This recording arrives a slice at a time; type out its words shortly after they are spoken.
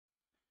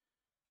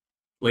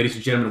Ladies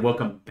and gentlemen,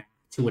 welcome back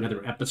to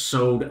another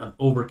episode of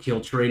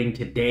Overkill Trading.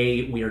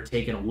 Today, we are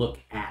taking a look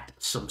at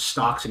some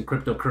stocks and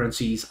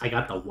cryptocurrencies. I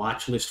got the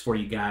watch list for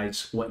you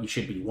guys, what you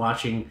should be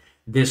watching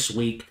this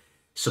week.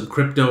 Some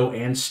crypto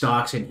and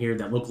stocks in here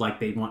that look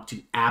like they want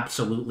to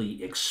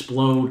absolutely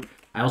explode.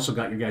 I also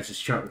got your guys'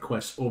 chart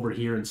requests over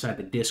here inside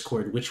the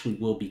Discord, which we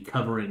will be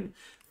covering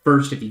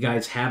first. If you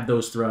guys have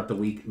those throughout the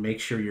week, make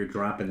sure you're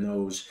dropping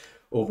those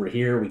over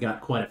here. We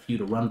got quite a few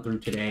to run through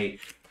today,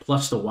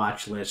 plus the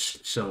watch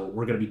list. So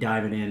we're going to be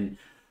diving in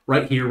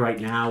right here, right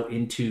now,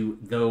 into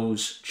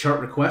those chart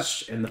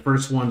requests. And the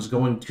first one's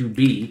going to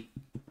be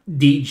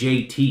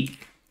DJT.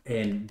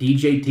 And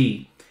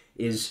DJT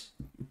is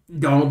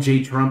Donald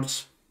J.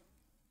 Trump's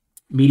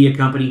media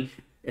company.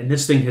 And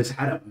this thing has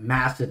had a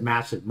massive,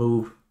 massive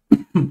move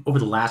over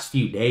the last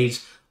few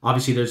days.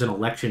 Obviously, there's an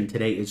election.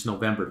 Today is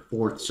November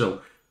 4th.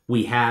 So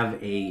we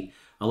have a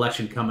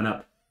election coming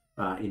up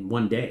in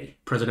one day,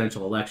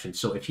 presidential election.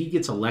 So if he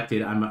gets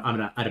elected,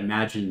 I'd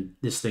imagine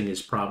this thing is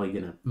probably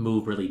going to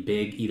move really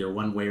big, either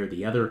one way or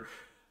the other.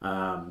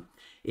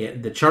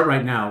 The chart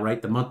right now,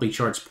 right, the monthly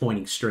chart's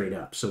pointing straight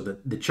up. So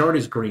the chart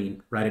is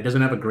green, right? It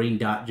doesn't have a green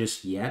dot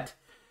just yet,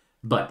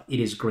 but it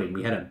is green.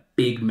 We had a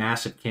big,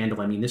 massive candle.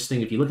 I mean, this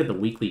thing, if you look at the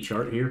weekly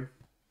chart here,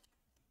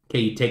 okay,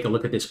 you take a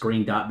look at this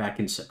green dot back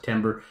in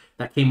September.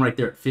 That came right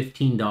there at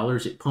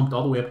 $15. It pumped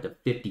all the way up to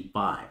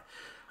 55.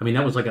 I mean,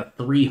 that was like a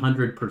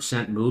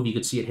 300% move. You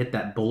could see it hit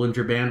that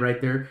Bollinger Band right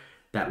there,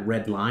 that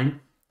red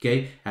line,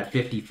 okay, at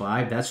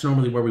 55. That's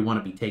normally where we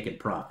want to be taking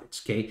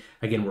profits, okay?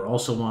 Again, we're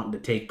also wanting to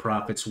take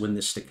profits when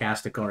this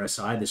stochastic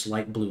RSI, this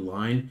light blue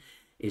line,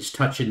 is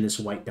touching this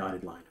white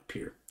dotted line up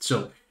here.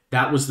 So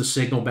that was the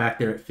signal back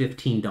there at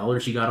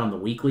 $15 you got on the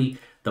weekly.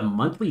 The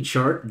monthly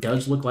chart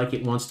does look like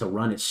it wants to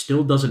run. It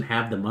still doesn't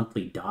have the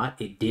monthly dot.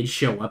 It did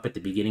show up at the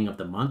beginning of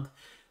the month,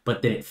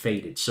 but then it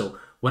faded. So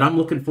what I'm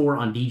looking for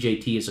on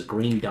DJT is a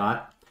green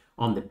dot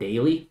on the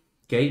daily,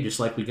 okay,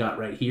 just like we got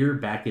right here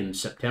back in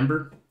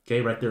September,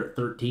 okay, right there at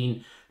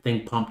 13,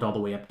 thing pumped all the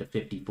way up to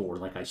 54,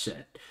 like I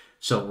said.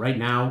 So right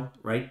now,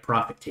 right,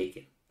 profit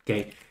taking,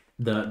 okay.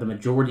 The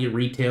majority of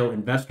retail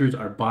investors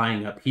are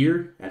buying up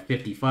here at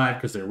 55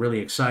 because they're really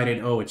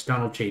excited. Oh, it's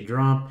Donald J.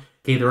 Trump.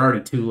 Okay, they're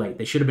already too late.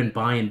 They should have been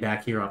buying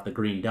back here off the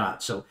green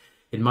dot. So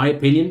in my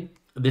opinion,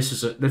 this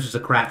is a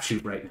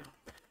crapshoot right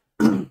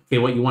now. Okay,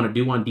 what you want to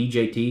do on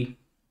DJT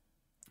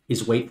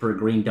is wait for a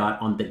green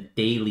dot on the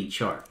daily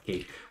chart.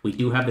 Okay, we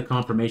do have the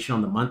confirmation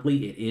on the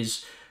monthly. It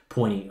is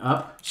pointing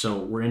up. So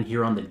we're in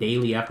here on the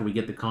daily after we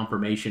get the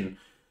confirmation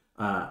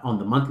on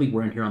the monthly.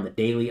 We're in here on the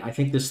daily. I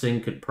think this thing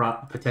could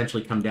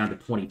potentially come down to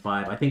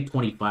 25. I think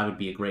 25 would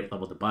be a great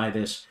level to buy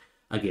this.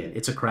 Again,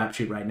 it's a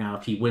crapshoot right now.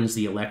 If he wins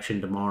the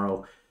election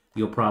tomorrow,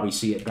 you'll probably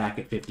see it back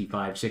at $55,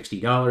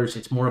 $60.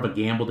 It's more of a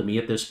gamble to me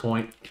at this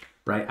point,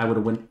 right? I would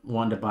have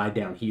wanted to buy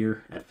down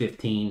here at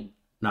 15,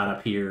 not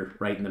up here,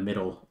 right in the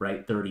middle,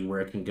 right, 30, where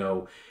it can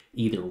go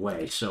either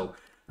way. So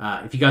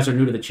if you guys are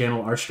new to the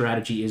channel, our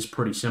strategy is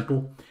pretty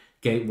simple.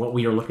 Okay, what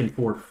we are looking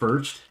for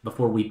first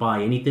before we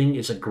buy anything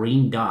is a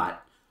green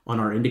dot on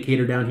our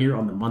indicator down here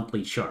on the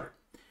monthly chart.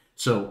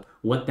 So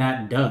what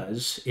that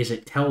does is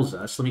it tells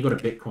us, let me go to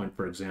Bitcoin,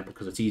 for example,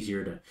 because it's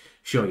easier to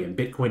show you. And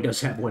Bitcoin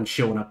does have one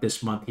showing up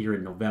this month here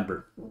in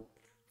November.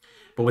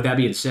 But with that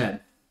being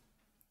said,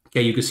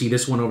 okay, you can see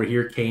this one over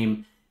here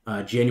came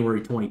January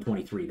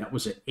 2023. That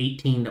was at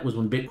 18. That was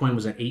when Bitcoin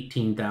was at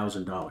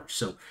 $18,000.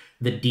 So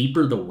the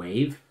deeper the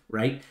wave,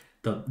 right,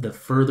 the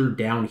further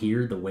down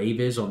here the wave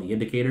is on the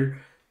indicator,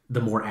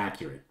 the more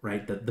accurate,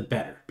 right, the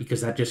better,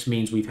 because that just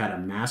means we've had a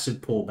massive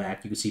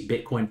pullback. You can see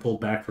Bitcoin pulled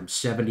back from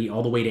 70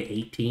 all the way to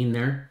 18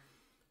 there.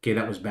 Okay,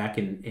 that was back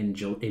in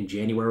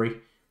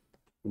January.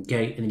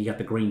 Okay, and then you got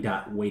the green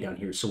dot way down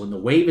here. So when the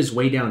wave is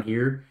way down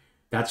here,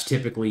 that's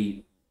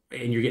typically,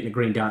 and you're getting a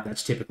green dot,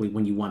 that's typically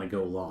when you want to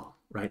go long,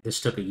 right? This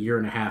took a year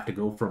and a half to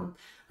go from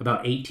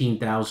about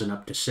 18,000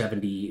 up to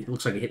 70. It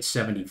looks like it hit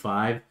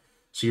 75.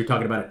 So you're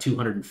talking about a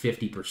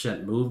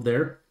 250% move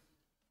there.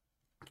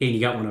 Okay, and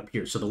you got one up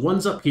here. So the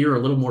ones up here are a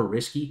little more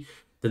risky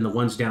than the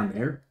ones down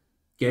there.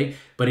 Okay,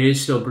 but it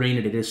is still green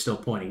and it is still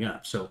pointing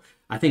up. So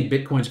I think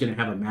Bitcoin's going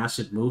to have a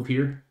massive move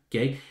here.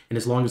 Okay, and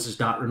as long as this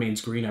dot remains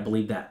green, I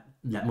believe that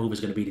move is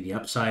going to be to the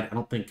upside. I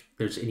don't think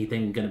there's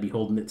anything going to be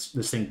holding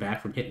this thing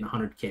back from hitting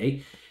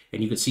 100K.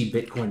 And you can see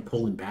Bitcoin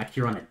pulling back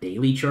here on a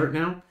daily chart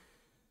now.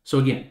 So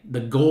again,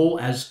 the goal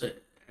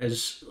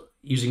as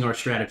using our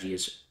strategy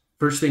is,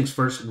 first things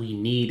first, we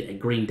need a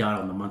green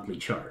dot on the monthly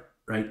chart,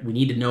 right? We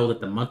need to know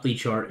that the monthly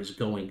chart is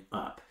going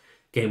up.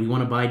 Okay, we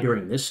want to buy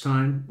during this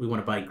time. We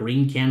want to buy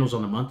green candles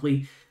on the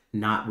monthly,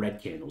 not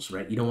red candles,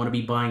 right? You don't want to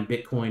be buying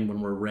Bitcoin when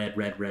we're red,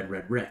 red, red,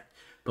 red, red.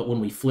 But when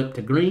we flip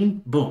to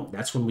green, boom,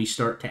 that's when we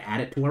start to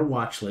add it to our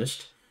watch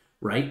list,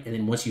 right? And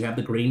then once you have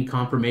the green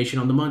confirmation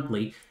on the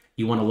monthly,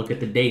 you want to look at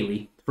the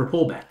daily for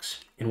pullbacks.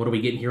 And what are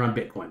we getting here on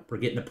Bitcoin? We're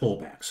getting a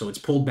pullback. So it's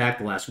pulled back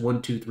the last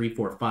 1, 2, 3,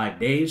 4, 5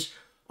 days.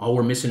 All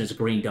we're missing is a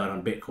green dot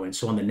on Bitcoin.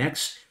 So on the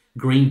next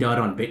green dot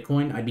on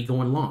Bitcoin, I'd be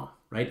going long,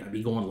 right? I'd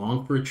be going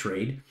long for a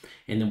trade.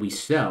 And then we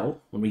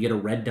sell when we get a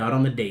red dot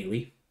on the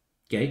daily,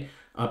 okay,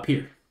 up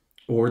here.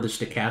 or the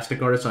stochastic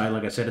RSI,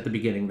 like I said at the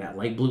beginning, that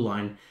light blue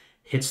line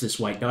hits this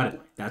white dotted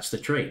line. That's the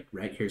trade,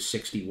 right? Here's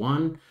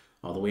 61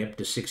 all the way up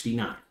to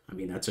 69. I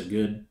mean, that's a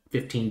good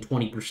 15,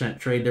 20%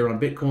 trade there on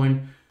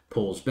Bitcoin.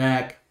 Pulls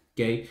back,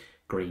 okay?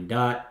 Green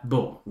dot,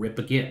 boom, rip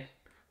again.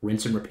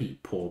 Rinse and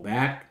repeat, pull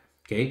back,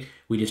 okay?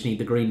 We just need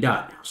the green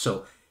dot now.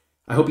 So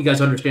I hope you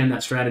guys understand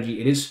that strategy.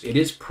 It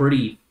is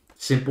pretty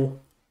simple.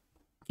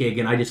 Okay,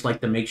 again, I just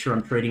like to make sure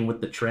I'm trading with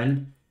the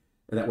trend,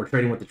 that we're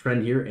trading with the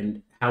trend here,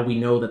 and how we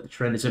know that the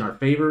trend is in our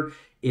favor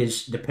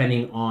is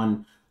depending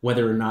on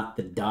whether or not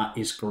the dot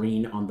is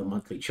green on the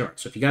monthly chart.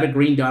 So if you got a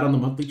green dot on the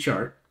monthly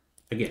chart,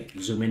 again,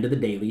 zoom into the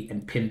daily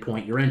and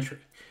pinpoint your entry,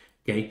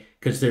 okay?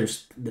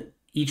 Because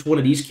each one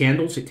of these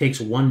candles, it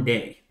takes 1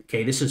 day,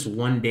 okay? This is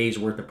 1 day's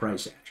worth of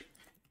price action.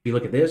 If you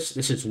look at this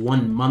is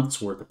 1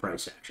 month's worth of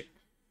price action.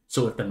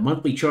 So if the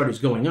monthly chart is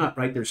going up,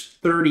 right, there's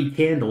 30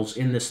 candles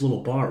in this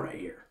little bar right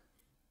here,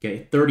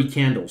 okay? 30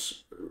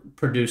 candles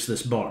produce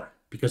this bar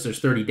because there's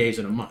 30 days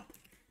in a month,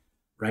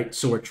 right?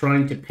 So we're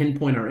trying to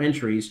pinpoint our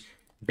entries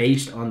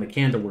based on the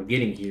candle we're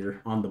getting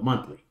here on the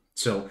monthly.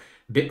 So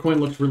Bitcoin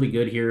looks really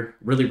good here,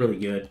 really, really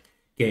good.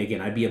 Okay, again,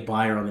 I'd be a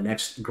buyer on the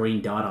next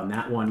green dot on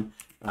that one.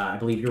 I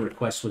believe your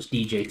request was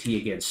DJT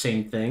again,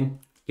 same thing.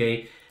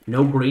 Okay,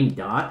 no green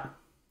dot.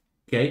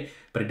 Okay,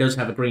 but it does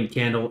have a green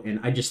candle, and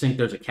I just think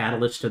there's a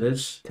catalyst to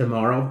this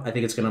tomorrow. I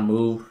think it's going to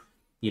move,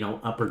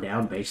 up or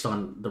down based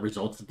on the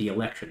results of the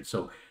election.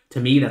 So to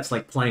me, that's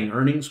like playing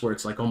earnings, where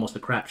it's like almost a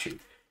crapshoot.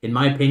 In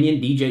my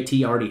opinion,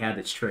 DJT already had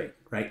its trade,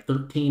 right?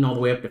 13 all the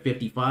way up to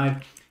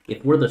 55.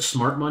 If we're the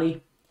smart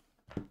money,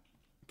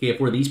 okay, if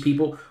we're these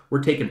people,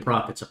 we're taking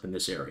profits up in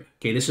this area.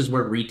 Okay, this is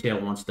where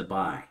retail wants to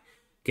buy.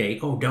 Okay,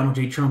 oh, Donald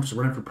J. Trump's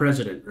running for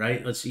president,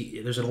 right? Let's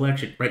see, there's an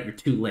election, right? You're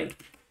too late.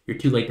 You're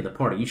too late to the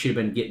party. You should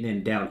have been getting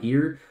in down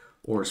here,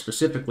 or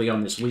specifically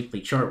on this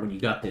weekly chart when you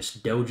got this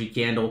doji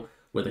candle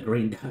with a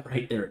green dot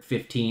right there at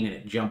 15, and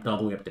it jumped all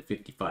the way up to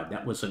 55.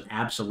 That was an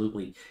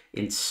absolutely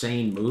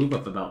insane move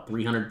of about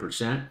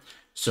 300%.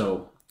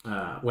 So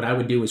what I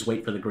would do is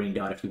wait for the green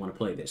dot if you want to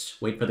play this.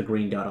 Wait for the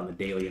green dot on the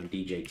daily on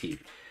DJT.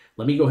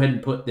 Let me go ahead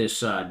and put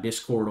this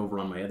Discord over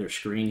on my other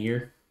screen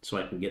here so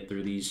I can get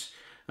through these.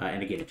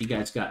 And again, if you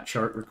guys got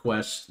chart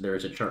requests,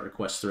 there's a chart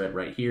request thread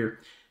right here.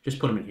 Just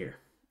put them in here.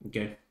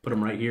 Okay, put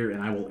them right here,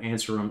 and I will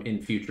answer them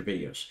in future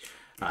videos.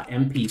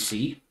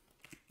 MPC.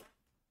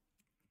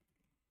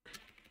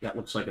 That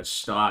looks like a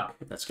stock.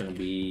 That's going to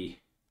be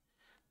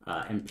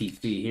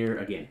MPC here.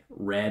 Again,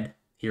 red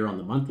here on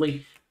the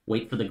monthly.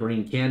 Wait for the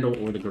green candle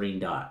or the green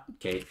dot.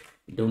 Okay,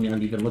 don't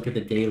even look at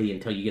the daily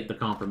until you get the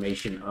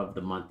confirmation of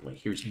the monthly.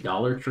 Here's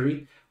Dollar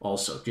Tree,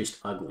 also just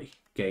ugly.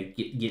 Okay,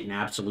 getting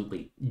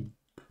absolutely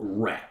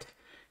wrecked.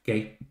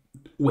 Okay,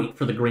 wait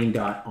for the green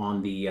dot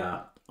on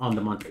the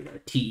monthly.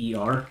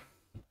 TER.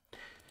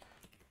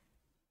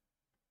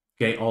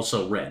 Okay,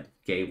 also red.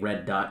 Okay,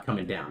 red dot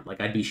coming down.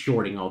 Like, I'd be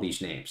shorting all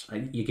these names.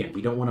 Again,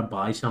 we don't want to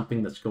buy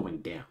something that's going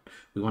down.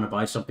 We want to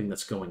buy something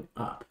that's going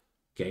up.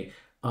 Okay,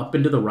 up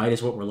and to the right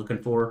is what we're looking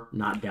for,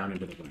 not down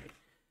into the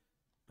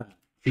right.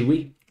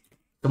 Chewy.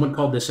 Someone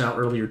called this out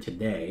earlier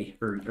today,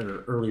 or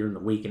earlier in the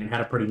week, and it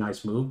had a pretty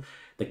nice move.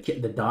 The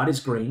dot is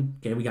green.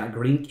 Okay, we got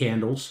green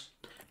candles.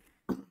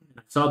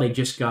 I saw they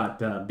just got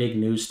big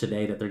news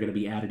today that they're going to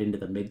be added into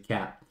the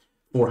mid-cap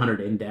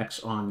 400 index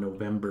on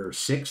November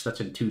 6th.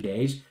 That's in 2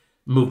 days.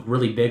 Moved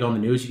really big on the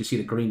news. You can see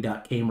the green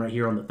dot came right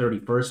here on the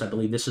 31st. I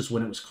believe this is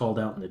when it was called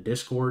out in the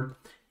Discord.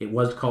 It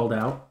was called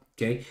out.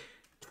 Okay,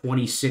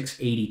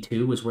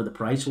 26.82 is where the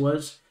price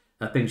was.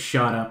 That thing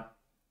shot up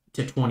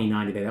to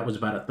 29 today. That was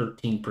about a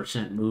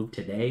 13% move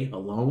today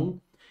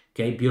alone.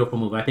 Okay, beautiful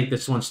move. I think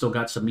this one still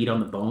got some meat on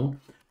the bone.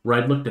 Where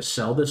I'd look to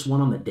sell this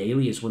one on the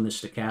daily is when the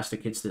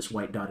stochastic hits this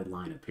white dotted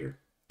line up here.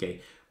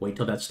 Okay, wait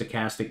till that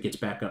stochastic gets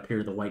back up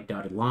here, the white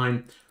dotted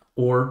line,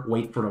 or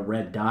wait for a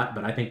red dot.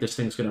 But I think this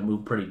thing's going to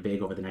move pretty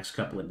big over the next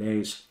couple of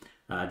days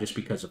just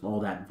because of all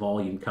that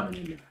volume coming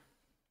in there.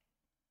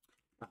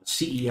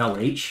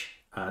 CELH,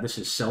 this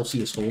is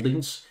Celsius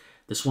Holdings.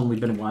 This one we've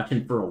been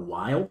watching for a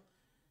while.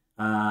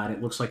 And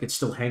it looks like it's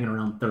still hanging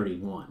around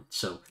 31.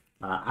 So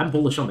I'm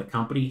bullish on the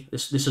company.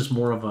 This is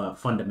more of a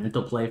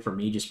fundamental play for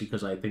me just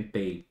because I think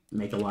they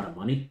make a lot of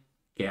money.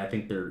 Okay, I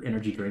think their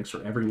energy drinks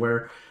are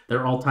everywhere.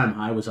 Their all-time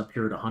high was up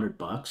here at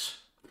 $100.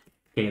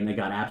 Okay, and they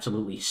got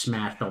absolutely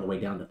smashed all the way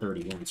down to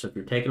 31. So if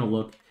you're taking a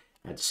look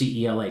at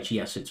CELH,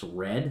 yes, it's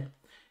red.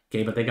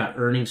 Okay, but they got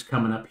earnings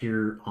coming up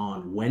here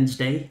on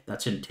Wednesday.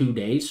 That's in 2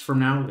 days from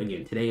now.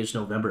 Again, today is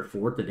November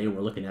 4th, the day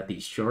we're looking at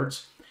these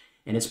charts.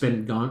 And it's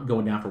been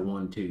going down for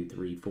 1, 2,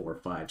 3, 4,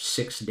 5,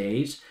 6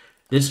 days.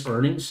 This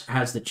earnings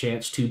has the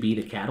chance to be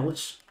the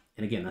catalyst.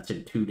 And again, that's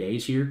in 2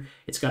 days here.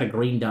 It's got a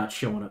green dot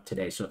showing up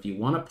today. So if you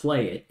want to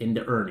play it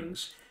into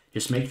earnings,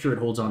 just make sure it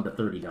holds on to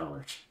 $30.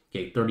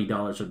 Okay,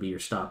 $30 would be your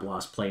stop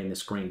loss play in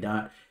this green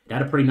dot. It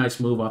had a pretty nice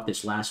move off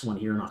this last one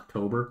here in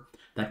October.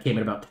 That came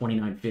at about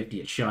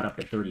 $29.50. It shot up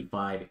to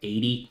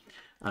 $35.80.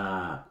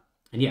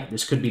 And yeah,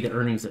 this could be the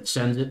earnings that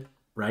sends it,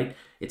 right?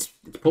 It's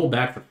pulled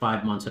back for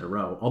 5 months in a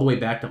row, all the way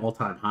back to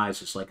all-time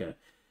highs. It's like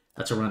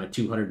that's around a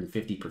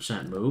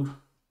 250% move.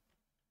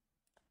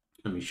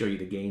 Let me show you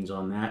the gains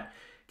on that.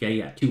 Okay,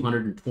 yeah,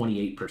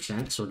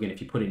 228%. So again,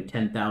 if you put in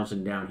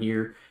 10,000 down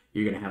here,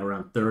 you're going to have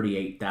around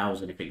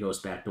 38,000 if it goes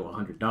back to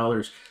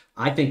 $100.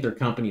 I think their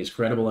company is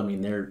credible. I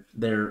mean,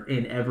 they're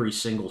in every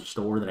single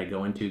store that I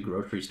go into,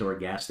 grocery store,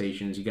 gas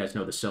stations. You guys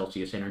know the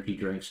Celsius energy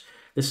drinks.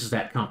 This is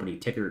that company,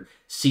 ticker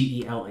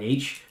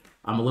CELH.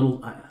 I'm a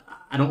little,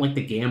 I don't like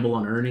to gamble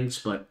on earnings,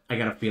 but I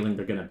got a feeling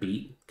they're going to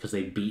beat because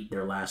they beat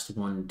their last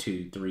 1,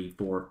 2, 3,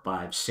 4,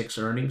 5, 6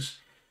 earnings.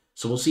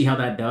 So we'll see how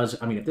that does.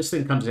 I mean, if this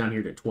thing comes down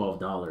here to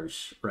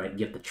 $12, right,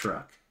 get the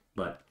truck.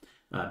 But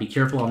be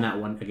careful on that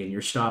one. Again,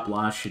 your stop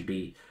loss should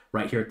be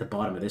right here at the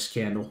bottom of this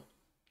candle.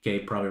 Okay,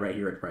 probably right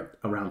here at right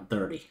around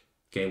 30.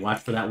 Okay,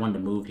 watch for that one to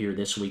move here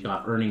this week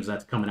off earnings.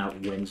 That's coming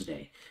out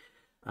Wednesday.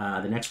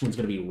 The next one's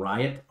going to be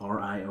Riot,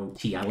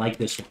 R-I-O-T. I like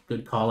this one.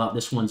 Good call out.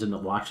 This one's in the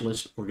watch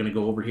list. We're going to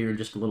go over here in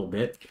just a little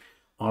bit.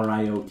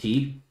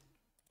 R-I-O-T.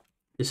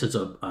 This is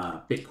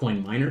a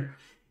Bitcoin miner.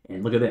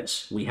 And look at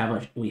this. We have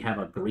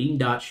a green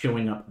dot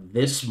showing up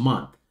this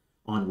month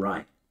on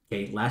Riot.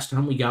 Okay, last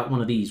time we got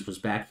one of these was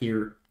back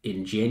here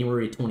in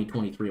January of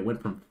 2023. It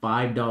went from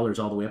 $5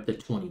 all the way up to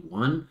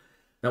 21.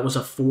 That was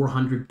a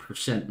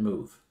 400%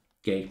 move.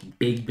 Okay,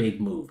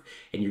 big move.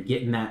 And you're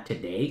getting that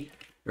today,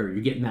 or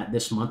you're getting that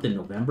this month in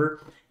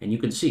November. And you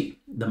can see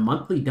the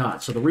monthly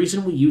dot. So the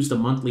reason we use the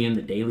monthly and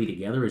the daily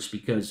together is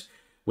because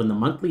when the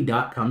monthly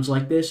dot comes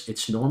like this,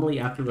 it's normally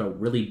after a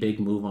really big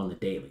move on the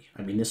daily.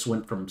 I mean, this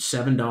went from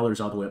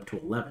 $7 all the way up to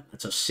 11.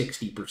 That's a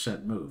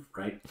 60% move,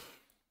 right?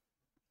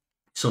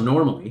 So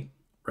normally,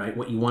 right,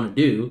 what you want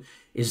to do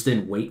is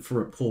then wait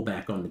for a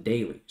pullback on the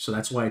daily. So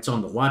that's why it's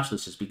on the watch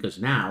list, is because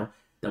now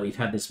that we've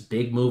had this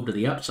big move to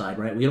the upside,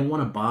 right, we don't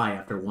want to buy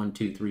after 1,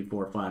 2, 3,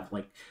 4, 5,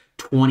 like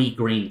 20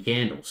 green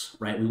candles,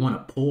 right? We want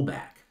a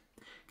pullback,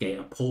 okay,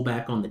 a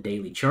pullback on the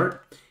daily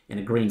chart and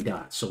a green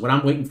dot. So what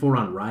I'm waiting for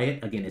on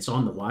Riot, again, it's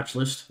on the watch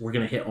list. We're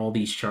going to hit all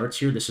these charts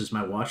here. This is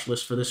my watch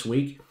list for this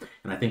week,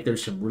 and I think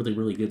there's some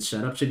really good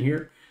setups in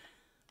here.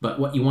 But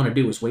what you want to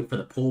do is wait for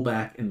the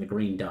pullback and the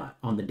green dot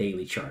on the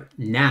daily chart.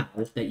 Now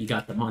that you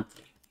got the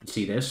monthly, you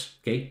see this,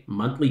 okay?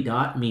 Monthly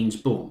dot means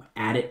boom,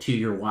 add it to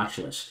your watch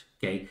list,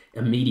 okay,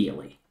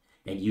 immediately.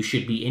 And you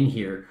should be in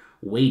here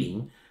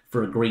waiting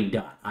for a green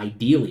dot,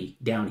 ideally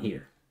down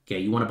here, okay?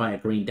 You want to buy a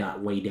green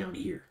dot way down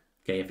here,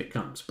 okay, if it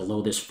comes.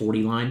 Below this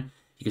 40 line,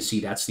 you can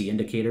see that's the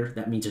indicator.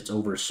 That means it's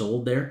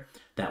oversold there.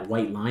 That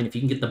white line, if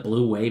you can get the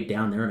blue wave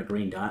down there and a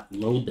green dot,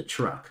 load the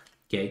truck.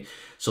 Okay,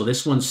 so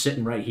this one's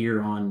sitting right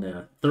here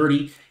on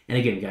 30. And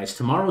again, guys,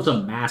 tomorrow's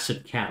a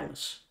massive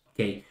catalyst.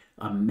 Okay,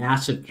 a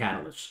massive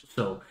catalyst.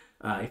 So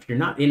if you're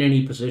not in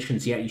any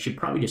positions yet, you should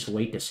probably just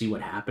wait to see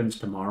what happens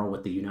tomorrow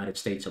with the United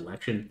States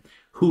election.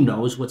 Who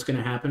knows what's going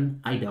to happen?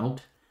 I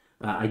don't.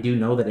 I do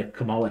know that if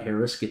Kamala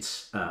Harris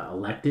gets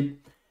elected,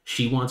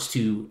 she wants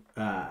to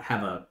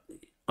have a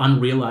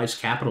unrealized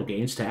capital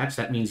gains tax.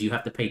 That means you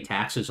have to pay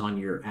taxes on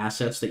your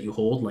assets that you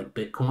hold, like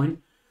Bitcoin.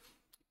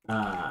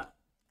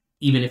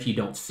 Even if you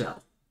don't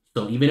sell.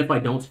 So even if I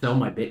don't sell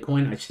my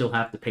Bitcoin, I still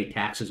have to pay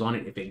taxes on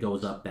it if it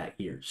goes up that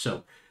year.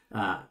 So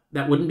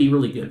that wouldn't be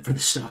really good for the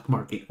stock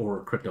market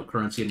or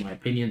cryptocurrency, in my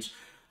opinions.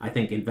 I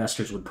think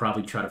investors would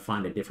probably try to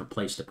find a different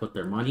place to put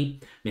their money.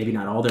 Maybe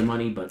not all their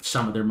money, but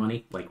some of their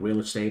money, like real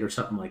estate or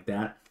something like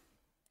that.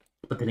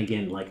 But then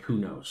again, like, who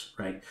knows,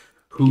 right?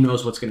 Who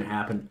knows what's going to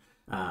happen?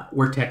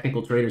 We're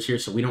technical traders here,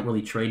 so we don't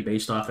really trade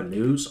based off of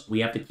news.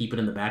 We have to keep it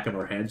in the back of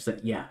our heads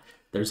that, yeah,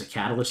 there's a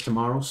catalyst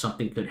tomorrow.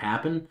 Something could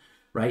happen.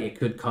 Right? It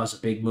could cause a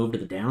big move to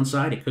the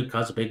downside. It could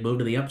cause a big move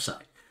to the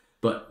upside.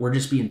 But we're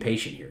just being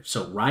patient here.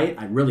 So Riot,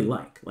 I really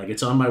like. Like,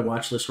 it's on my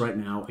watch list right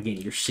now. Again,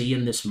 you're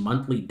seeing this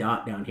monthly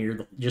dot down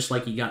here, just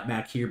like you got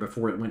back here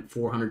before it went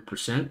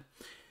 400%.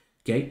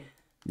 Okay?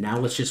 Now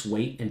let's just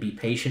wait and be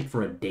patient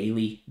for a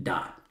daily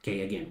dot.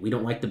 Okay? Again, we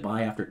don't like to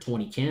buy after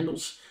 20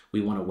 candles.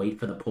 We want to wait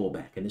for the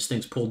pullback. And this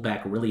thing's pulled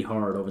back really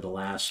hard over the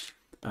last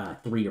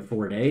 3 or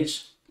 4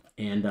 days.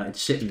 And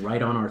it's sitting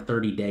right on our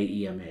 30-day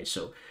EMA.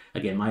 So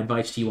again, my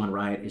advice to you on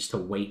Riot is to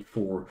wait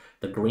for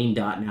the green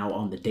dot now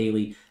on the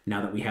daily,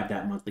 now that we have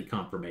that monthly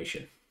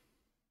confirmation.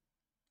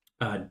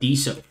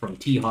 DSO from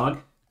T-Hog.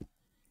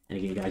 And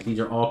again, guys, these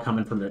are all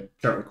coming from the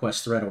chart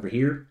request thread over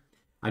here.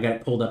 I got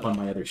it pulled up on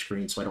my other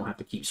screen, so I don't have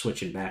to keep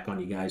switching back on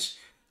you guys.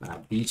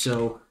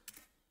 DSO,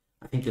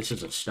 I think this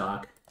is a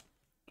stock.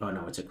 Oh,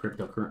 no, it's a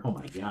cryptocurrency. Oh,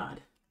 my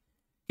God.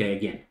 Okay,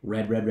 again,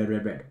 red.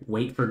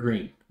 Wait for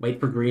green.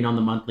 Wait for green on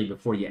the monthly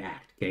before you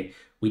act, okay?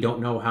 We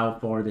don't know how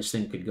far this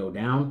thing could go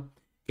down,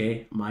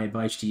 okay? My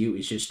advice to you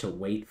is just to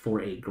wait for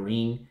a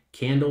green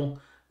candle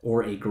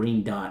or a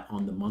green dot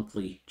on the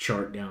monthly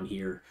chart down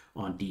here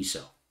on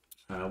DSO.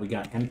 We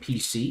got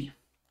MPC.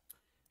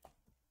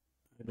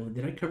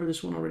 Did I cover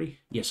this one already?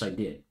 Yes, I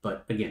did.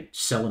 But again,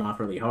 selling off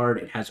really hard.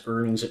 It has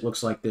earnings, it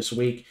looks like, this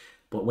week.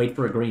 But wait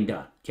for a green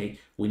dot, okay?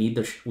 We need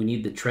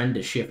the trend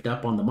to shift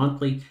up on the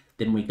monthly.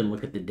 Then we can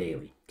look at the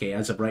daily. Okay,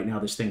 as of right now,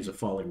 this thing's a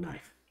falling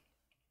knife.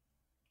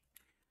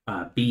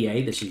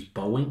 BA, this is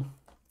Boeing.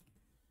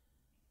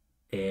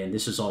 And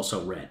this is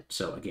also red.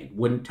 So again,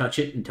 wouldn't touch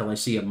it until I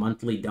see a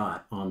monthly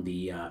dot on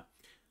the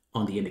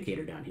on the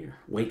indicator down here.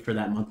 Wait for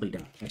that monthly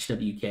dot.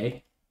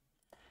 XWK.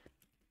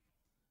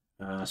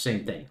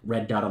 Same thing.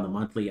 Red dot on the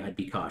monthly. I'd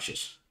be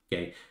cautious.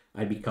 Okay.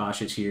 I'd be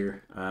cautious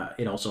here.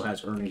 It also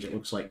has earnings, it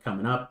looks like,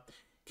 coming up.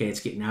 Okay. It's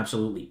getting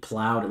absolutely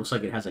plowed. It looks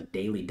like it has a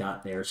daily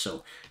dot there.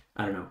 So,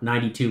 I don't know.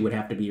 92 would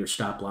have to be your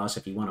stop loss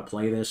if you want to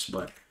play this.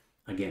 But,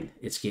 again,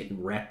 it's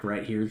getting wrecked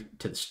right here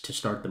to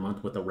start the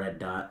month with a red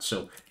dot.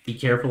 So, be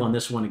careful on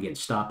this one. Again,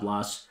 stop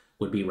loss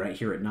would be right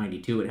here at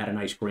 92. It had a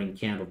nice green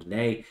candle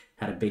today.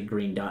 Had a big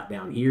green dot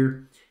down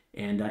here.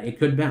 And it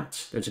could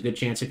bounce. There's a good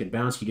chance it could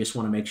bounce. You just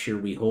want to make sure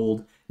we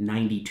hold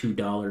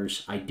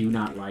 $92. I do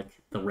not like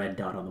the red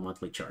dot on the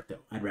monthly chart, though.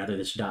 I'd rather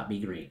this dot be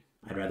green.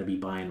 I'd rather be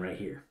buying right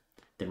here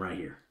than right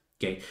here.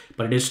 Okay,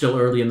 but it is still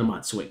early in the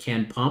month, so it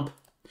can pump.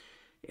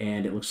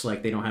 And it looks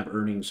like they don't have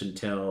earnings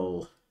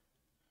until,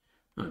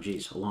 oh,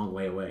 geez, a long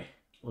way away.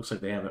 Looks like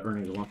they have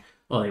earnings along.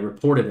 Well, they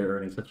reported their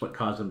earnings. That's what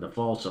caused them to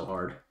fall so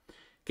hard.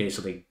 Okay,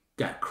 so they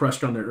got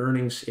crushed on their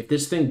earnings. If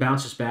this thing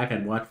bounces back,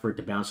 I'd watch for it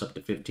to bounce up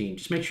to 15.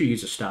 Just make sure you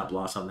use a stop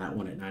loss on that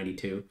one at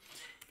 92.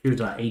 Here's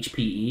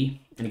HPE.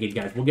 And again,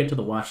 guys, we'll get to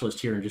the watch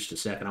list here in just a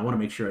second. I want to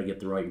make sure I get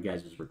through all your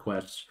guys'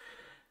 requests.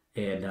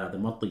 And the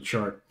monthly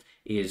chart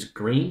is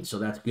green, so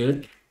that's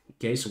good.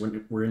 Okay, so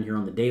we're in here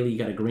on the daily. You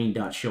got a green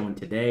dot showing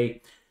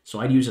today. So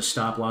I'd use a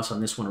stop loss on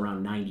this one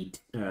around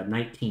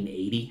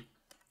 1980.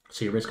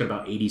 So you're risking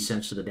about 80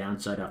 cents to the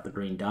downside off the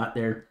green dot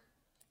there.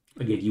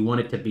 Again, you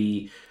want it to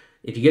be,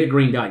 if you get a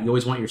green dot, you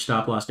always want your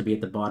stop loss to be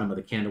at the bottom of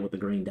the candle with the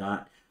green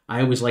dot.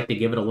 I always like to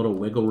give it a little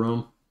wiggle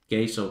room.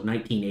 Okay, so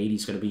 1980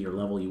 is going to be your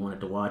level you want it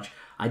to watch.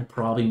 I'd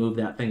probably move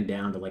that thing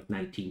down to like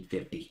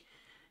 1950.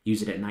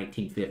 Use it at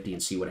 1950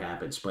 and see what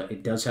happens. But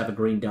it does have a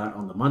green dot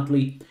on the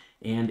monthly,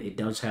 and it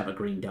does have a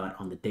green dot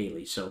on the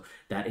daily. So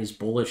that is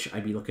bullish.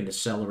 I'd be looking to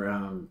sell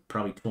around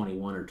probably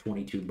 21 or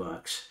 22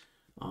 bucks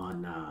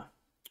on,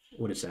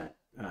 what is that?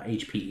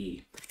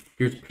 HPE.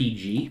 Here's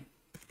PG.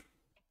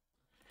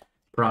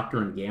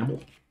 Procter &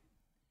 Gamble.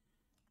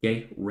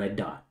 Okay, red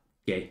dot.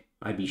 Okay,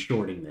 I'd be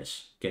shorting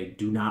this. Okay,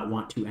 do not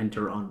want to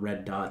enter on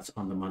red dots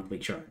on the monthly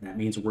chart. That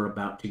means we're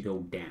about to go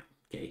down.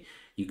 Okay,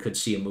 you could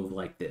see a move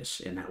like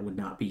this, and that would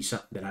not be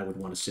something that I would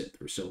want to sit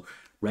through. So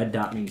red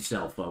dot means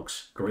sell,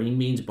 folks. Green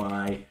means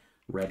buy.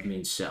 Red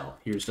means sell.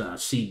 Here's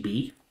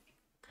CB.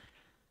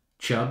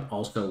 Chubb,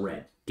 also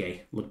red.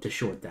 Okay, look to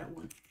short that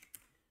one.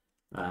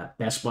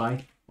 Best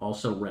Buy,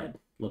 also red.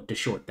 Look to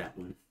short that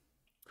one.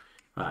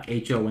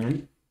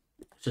 HON.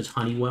 Says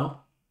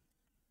Honeywell.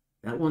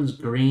 That one's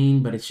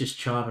green, but it's just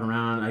chopping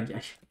around.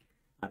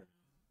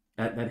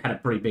 That had a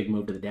pretty big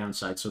move to the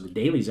downside. So the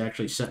daily's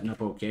actually setting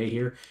up okay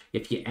here.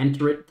 If you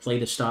enter it, play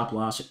the stop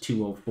loss at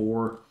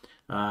 204.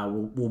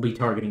 We'll be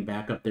targeting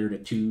back up there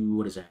to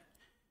what is that?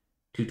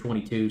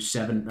 222,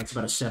 7. That's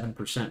about a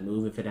 7%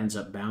 move. If it ends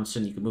up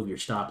bouncing, you can move your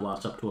stop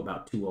loss up to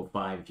about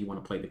 205 if you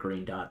want to play the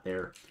green dot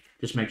there.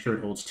 Just make sure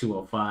it holds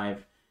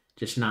 205.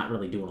 Just not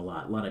really doing a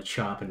lot. A lot of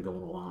chopping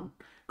going on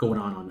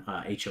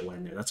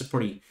HON there. That's a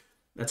pretty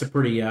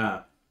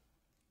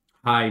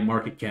high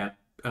market cap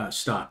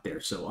stock there.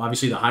 So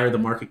obviously the higher the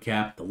market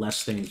cap, the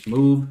less things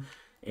move,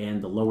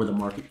 and the lower the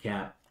market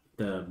cap,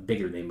 the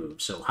bigger they move.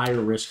 So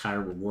higher risk,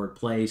 higher reward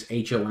plays.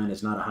 HON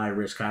is not a high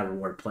risk, high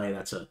reward play.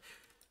 That's a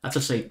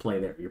safe play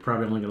there. You're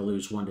probably only going to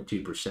lose 1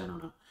 to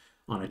 2%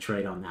 on a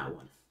trade on that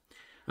one.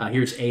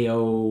 Here's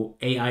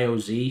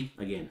AIOZ.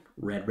 Again,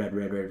 red, red,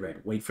 red, red, red.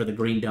 Wait for the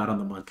green dot on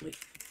the monthly.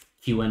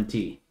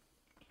 QNT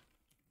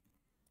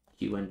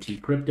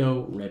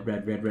crypto, red,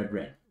 red, red, red,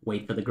 red.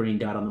 Wait for the green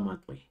dot on the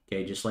monthly.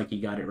 Okay, just like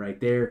you got it right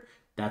there.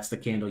 That's the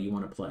candle you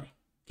want to play.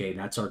 Okay,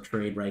 that's our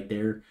trade right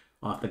there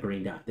off the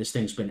green dot. This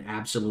thing's been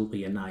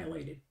absolutely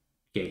annihilated.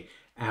 Okay,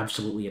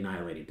 absolutely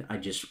annihilated. I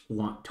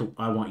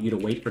want you to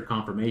wait for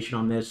confirmation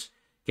on this.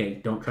 Okay,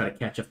 don't try to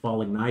catch a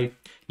falling knife.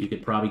 You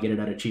could probably get it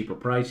at a cheaper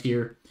price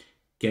here.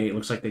 Okay, it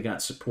looks like they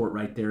got support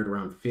right there at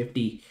around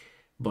 50.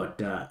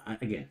 But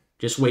again,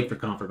 just wait for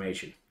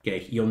confirmation.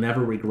 Okay, you'll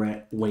never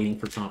regret waiting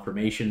for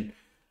confirmation.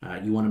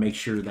 You want to make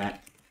sure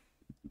that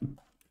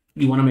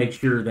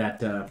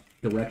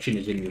direction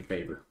is in your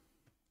favor.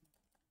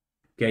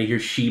 Okay,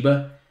 here's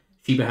Shiba.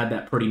 Shiba had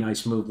that pretty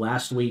nice move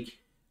last week.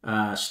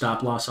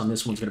 Stop loss on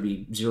this one's going to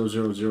be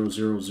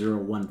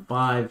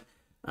 0.000015.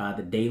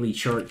 The daily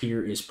chart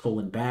here is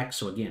pulling back.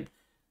 So again,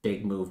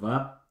 big move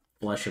up,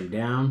 flush them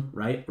down,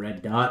 right?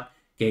 Red dot.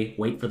 Okay,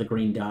 wait for the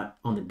green dot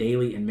on the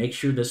daily and make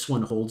sure this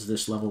one holds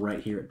this level right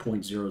here at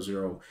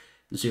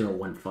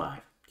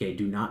 0.00015. Okay,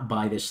 do not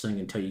buy this thing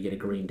until you get a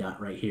green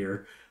dot right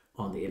here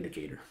on the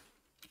indicator.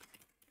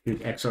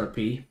 Here's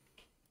XRP.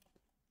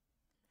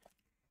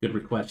 Good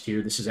request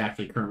here. This is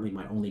actually currently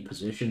my only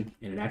position,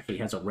 and it actually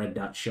has a red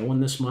dot showing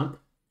this month.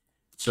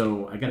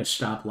 So I got a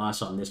stop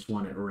loss on this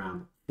one at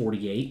around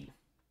 48.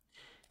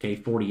 Okay,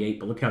 48,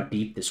 but look how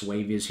deep this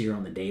wave is here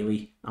on the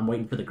daily. I'm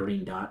waiting for the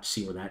green dot to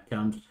see where that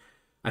comes.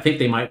 I think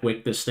they might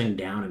wick this thing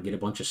down and get a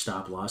bunch of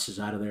stop losses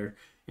out of there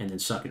and then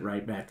suck it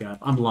right back up.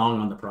 I'm long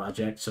on the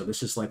project, so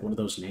this is like one of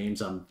those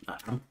names. A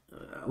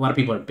lot of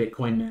people are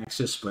Bitcoin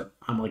maxis, but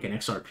I'm like an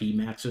XRP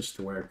maxis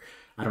to where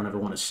I don't ever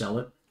want to sell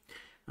it.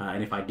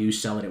 And if I do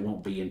sell it, it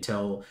won't be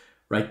until,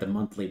 right, the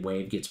monthly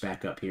wave gets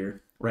back up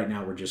here. Right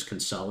now, we're just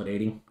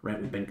consolidating, right?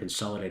 We've been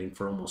consolidating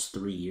for almost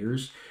 3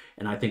 years.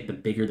 And I think the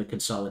bigger the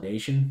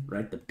consolidation,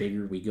 right, the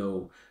bigger we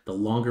go, the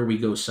longer we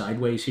go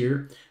sideways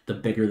here, the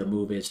bigger the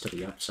move is to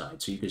the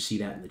upside. So you can see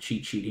that in the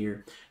cheat sheet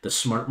here. The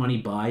smart money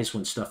buys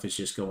when stuff is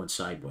just going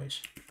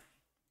sideways.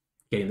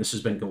 Okay, and this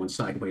has been going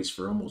sideways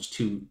for almost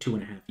two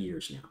and a half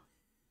years now.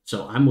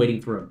 So I'm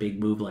waiting for a big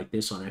move like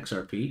this on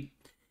XRP.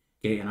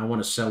 Okay, and I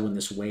want to sell when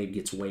this wave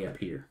gets way up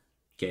here.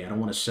 Okay, I don't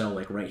want to sell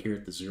like right here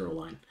at the 0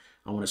 line.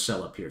 I want to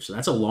sell up here. So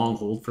that's a long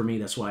hold for me.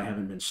 That's why I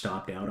haven't been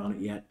stopped out on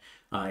it yet.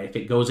 If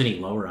it goes any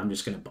lower, I'm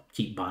just going to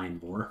keep buying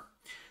more.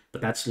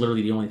 But that's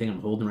literally the only thing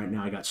I'm holding right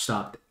now. I got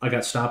stopped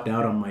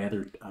out on my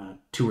other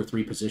 2 or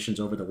 3 positions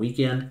over the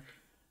weekend.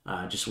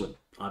 Just with,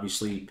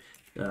 obviously,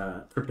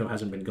 crypto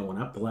hasn't been going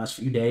up the last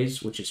few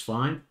days, which is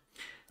fine.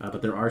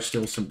 But there are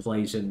still some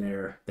plays in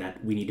there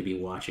that we need to be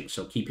watching.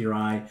 So keep your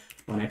eye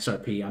on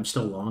XRP. I'm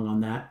still long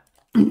on that.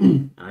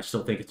 I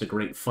still think it's a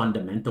great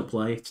fundamental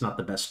play. It's not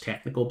the best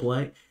technical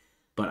play,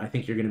 but I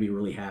think you're going to be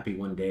really happy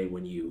one day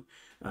when you,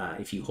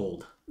 if you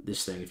hold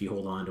this thing, if you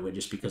hold on to it,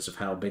 just because of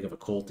how big of a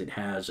cult it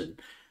has. And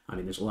I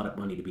mean, there's a lot of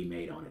money to be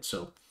made on it.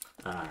 So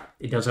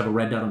it does have a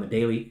red dot on the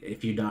daily.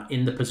 If you're not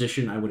in the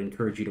position, I would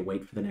encourage you to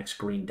wait for the next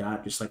green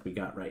dot, just like we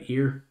got right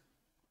here.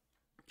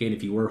 Again,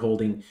 if you were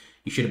holding,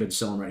 you should have been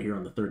selling right here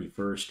on the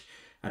 31st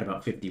at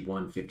about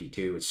 51,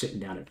 52. It's sitting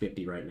down at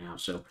 50 right now.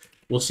 So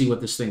we'll see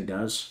what this thing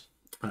does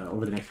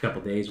over the next couple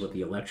of days with the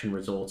election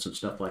results and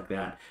stuff like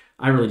that.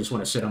 I really just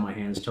want to sit on my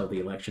hands till the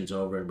election's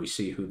over and we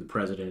see who the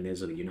president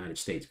is of the United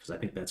States, because I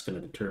think that's going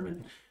to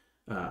determine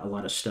a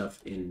lot of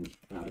stuff in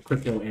the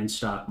crypto and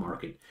stock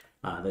market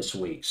this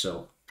week.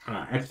 So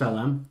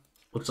XLM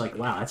looks like,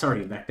 wow, that's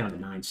already back down to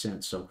 9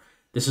 cents. So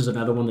this is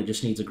another one that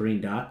just needs a green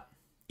dot.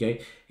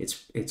 Okay,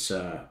 it's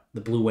the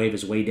blue wave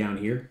is way down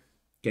here.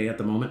 Okay, at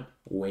the moment,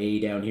 way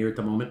down here at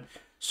the moment.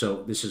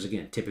 So this is,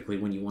 again, typically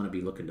when you want to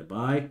be looking to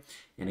buy.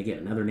 And again,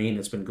 another name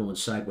that's been going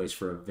sideways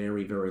for a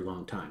very, very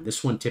long time.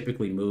 This one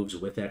typically moves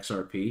with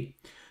XRP.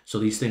 So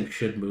these things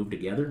should move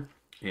together.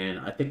 And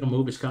I think a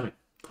move is coming.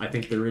 I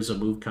think there is a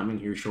move coming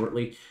here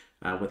shortly.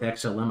 With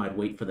XLM, I'd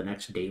wait for the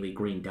next daily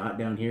green dot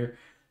down here.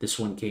 This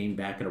one came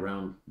back at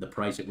around the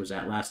price it was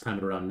at last time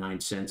at around 9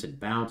 cents. It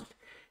bounced.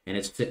 And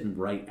it's sitting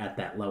right at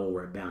that level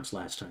where it bounced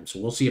last time. So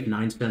we'll see if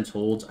 9 cents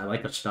holds. I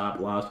like a stop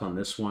loss on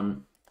this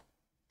one.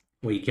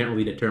 Well, you can't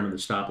really determine the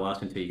stop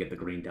loss until you get the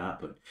green dot,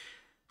 but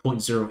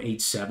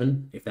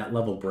 0.087, if that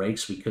level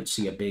breaks, we could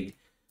see a big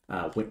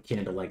wick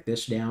candle like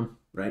this down,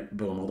 right?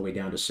 Boom, all the way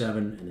down to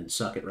 7, and then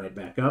suck it right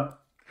back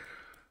up.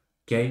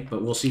 Okay,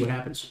 but we'll see what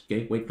happens.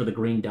 Okay, wait for the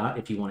green dot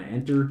if you want to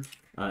enter.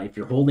 If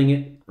you're holding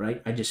it,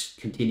 right, I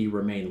just continue to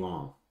remain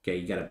long. Okay,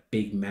 you got a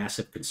big,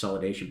 massive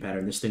consolidation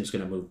pattern. This thing's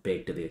going to move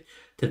big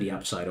to the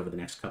upside over the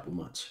next couple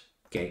months.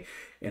 Okay,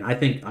 and I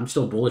think I'm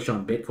still bullish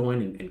on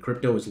Bitcoin and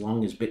crypto as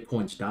long as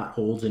Bitcoin's dot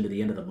holds into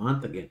the end of the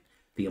month. Again,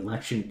 the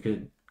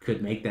election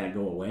could make that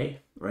go away,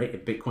 right?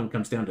 If Bitcoin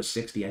comes down to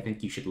 60, I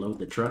think you should load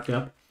the truck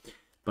up.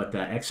 But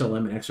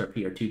XLM and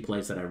XRP are 2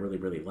 plays that I really,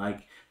 really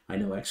like. I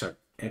know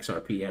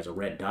XRP has a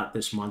red dot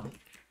this month,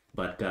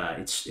 but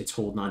it's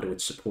holding on to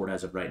its support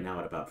as of right now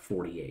at about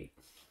 48.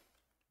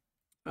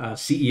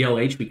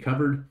 CELH we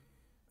covered.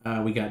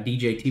 We got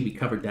DJT, we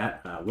covered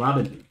that.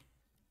 Robinhood.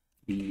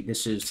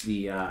 This is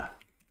the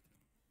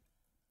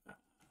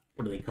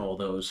what do they call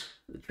those?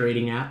 The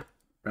trading app,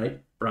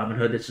 right?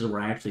 Robinhood. This is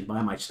where I actually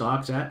buy my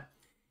stocks at,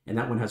 and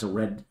that one has a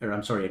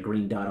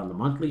green dot on the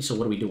monthly. So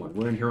what are we doing?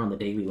 We're in here on the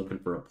daily looking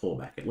for a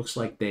pullback. It looks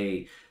like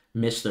they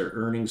missed their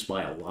earnings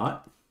by a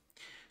lot,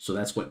 so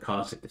that's what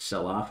caused it to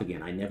sell off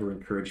again. I never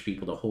encourage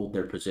people to hold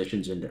their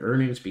positions into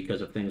earnings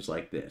because of things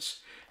like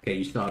this. Okay,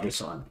 you saw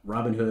this on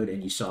Robinhood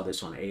and you saw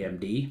this on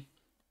AMD.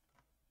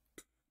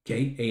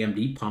 Okay,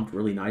 AMD pumped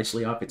really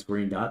nicely off its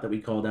green dot that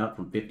we called out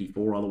from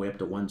 54 all the way up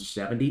to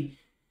 170.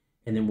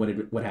 And then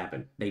what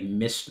happened? They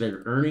missed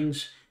their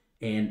earnings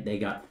and they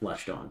got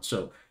flushed on.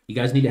 So you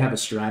guys need to have a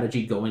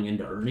strategy going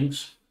into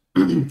earnings.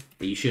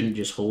 You shouldn't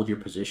just hold your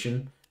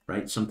position,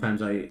 right?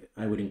 Sometimes I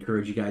would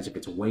encourage you guys, if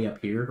it's way up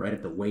here, right?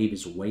 If the wave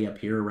is way up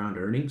here around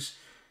earnings,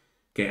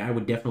 okay, I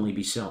would definitely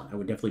be selling. I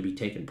would definitely be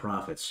taking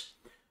profits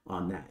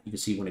on that. You can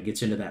see when it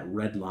gets into that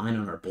red line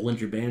on our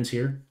Bollinger Bands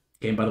here.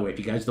 Okay, and by the way, if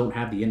you guys don't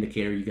have the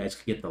indicator, you guys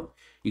can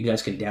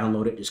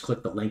download it. Just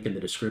click the link in the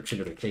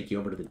description. It'll take you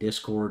over to the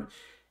Discord,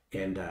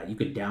 and you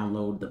could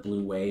download the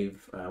blue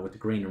wave with the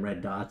green and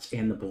red dots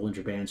and the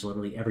Bollinger Bands.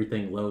 Literally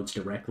everything loads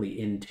directly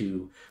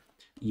into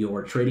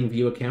your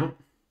TradingView account.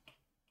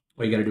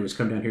 All you got to do is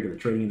come down here to the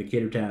Trading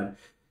Indicator tab,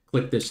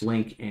 click this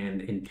link,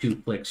 and in 2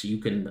 clicks, you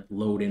can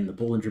load in the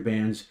Bollinger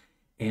Bands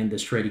and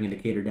this trading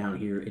indicator down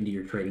here into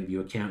your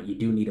TradingView account. You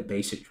do need a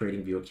basic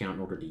TradingView account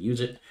in order to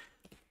use it.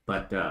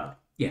 But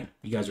yeah,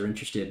 you guys are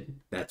interested,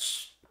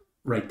 that's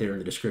right there in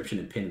the description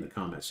and pinned in the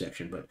comment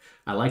section. But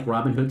I like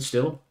Robinhood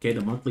still. Okay,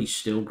 the monthly's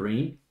still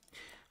green.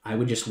 I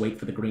would just wait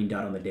for the green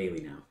dot on the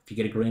daily now. If you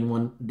get a green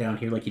one down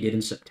here like you did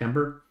in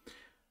September,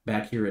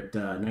 back here at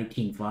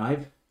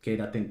 19.5, okay,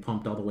 that thing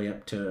pumped all the way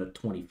up to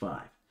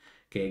 25.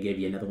 Okay, I gave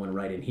you another one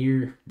right in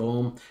here.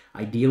 Boom.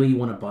 Ideally, you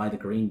want to buy the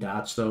green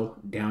dots, though,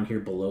 down here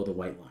below the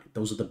white line.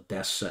 Those are the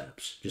best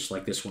setups, just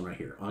like this one right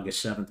here.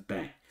 August 7th,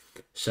 bang.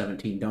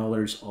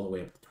 $17 all the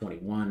way up to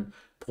 21.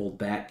 Pulled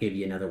back, gave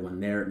you another one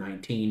there at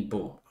 19.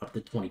 Boom, up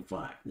to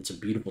 25. It's a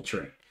beautiful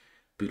trade.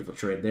 Beautiful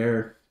trade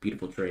there.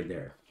 Beautiful trade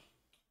there.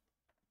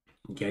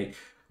 Okay,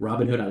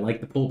 Robinhood, I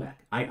like the pullback.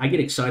 I get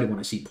excited when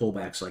I see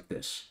pullbacks like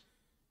this.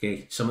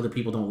 Okay, some other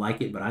people don't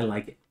like it, but I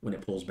like it when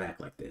it pulls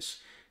back like this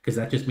because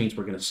that just means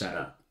we're going to set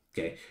up.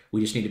 Okay,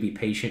 we just need to be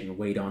patient and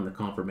wait on the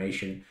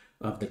confirmation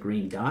of the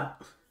green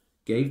dot,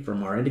 okay,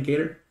 from our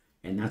indicator,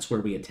 and that's where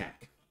we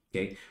attack.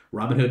 Okay,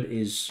 Robinhood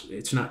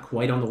it's not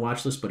quite on the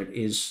watch list, but it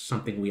is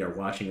something we are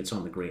watching. It's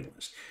on the green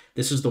list.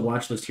 This is the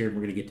watch list here, and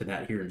we're going to get to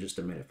that here in just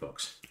a minute,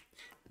 folks.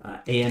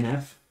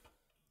 ANF.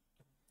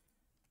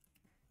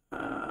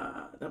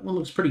 That one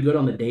looks pretty good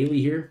on the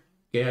daily here.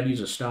 Okay, I'd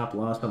use a stop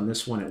loss on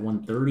this one at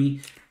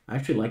 130. I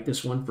actually like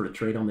this one for a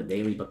trade on the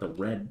daily, but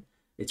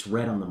it's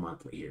red on the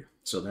monthly here.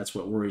 So that's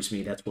what worries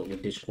me. That's what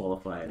would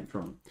disqualify it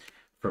from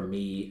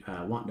me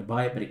wanting to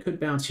buy it. But it could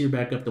bounce here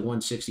back up to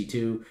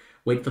 162.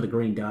 Wait for the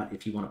green dot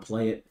if you want to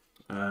play it.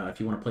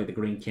 If you want to play the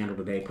green candle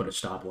today, put a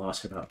stop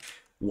loss at about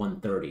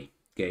 130.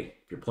 Okay,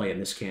 if you're playing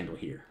this candle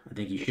here. I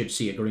think you should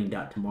see a green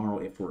dot tomorrow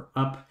if we're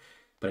up.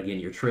 But again,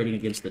 you're trading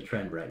against the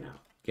trend right now.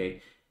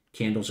 Okay,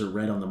 candles are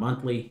red on the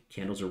monthly.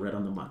 Candles are red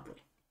on the monthly.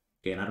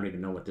 Okay, and I don't even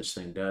know what this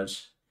thing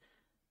does.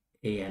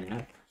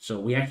 ANF. So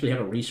we actually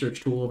have a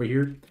research tool over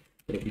here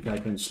that if you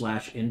type in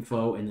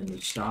 /info and then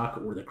the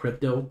stock or the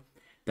crypto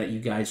that you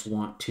guys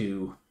want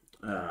to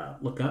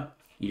look up,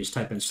 you just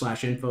type in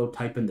 /info,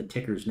 type in the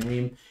ticker's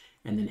name,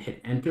 and then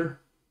hit enter.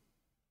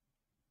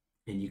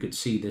 And you could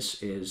see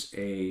this is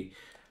a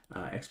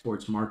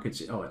exports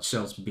markets. Oh, it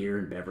sells beer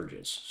and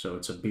beverages. So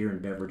it's a beer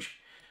and beverage.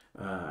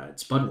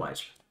 It's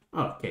Budweiser.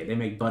 Oh, okay, they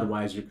make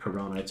Budweiser,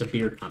 Corona. It's a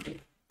beer company.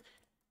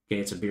 Okay,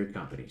 it's a beer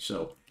company.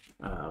 So,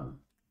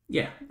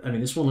 yeah, I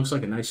mean, this one looks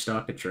like a nice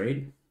stock to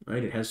trade,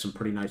 right? It has some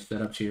pretty nice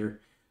setups here.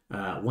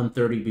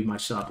 130 would be my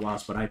stop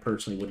loss, but I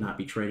personally would not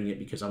be trading it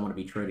because I want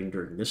to be trading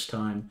during this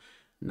time,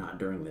 not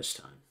during this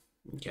time.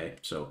 Okay,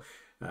 so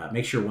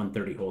make sure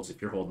 130 holds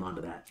if you're holding on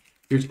to that.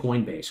 Here's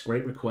Coinbase.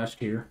 Great request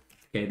here.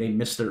 Okay, they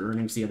missed their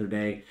earnings the other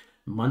day.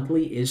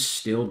 Monthly is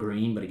still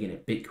green, but again,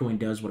 if Bitcoin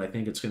does what I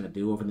think it's going to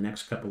do over the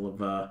next couple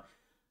of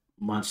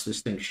months,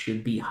 this thing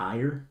should be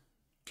higher.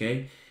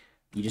 Okay,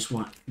 you just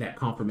want that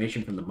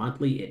confirmation from the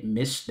monthly.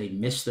 They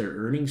missed their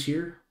earnings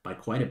here by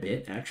quite a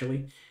bit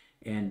actually,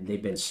 and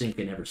they've been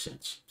sinking ever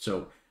since.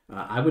 So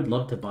I would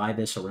love to buy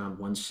this around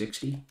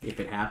 160 if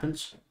it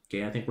happens.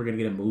 Okay, I think we're gonna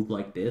get a move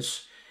like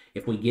this.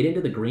 If we get into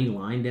the green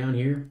line down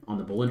here on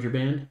the Bollinger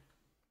Band,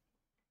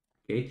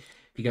 okay,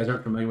 if you guys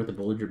aren't familiar with the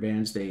Bollinger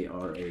Bands, they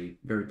are a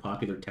very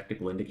popular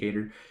technical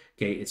indicator.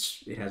 Okay,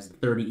 it has the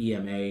 30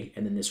 EMA,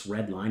 and then this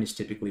red line is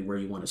typically where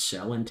you want to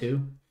sell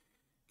into.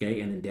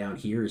 Okay, and then down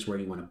here is where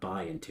you want to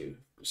buy into.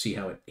 See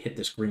how it hit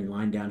this green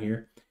line down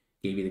here?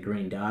 Gave you the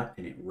green dot,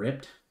 and it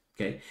ripped.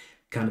 Okay,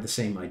 kind of the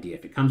same idea.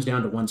 If it comes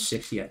down to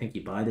 160, I think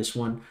you buy this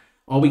one.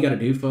 All we got to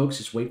do, folks,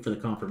 is wait for the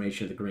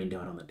confirmation of the green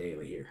dot on the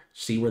daily here.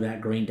 See where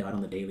that green dot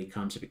on the daily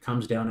comes. If it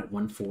comes down at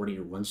 140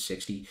 or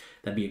 160,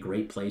 that'd be a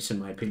great place, in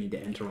my opinion, to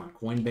enter on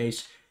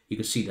Coinbase. You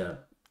can see the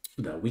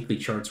weekly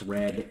chart's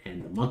red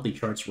and the monthly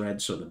chart's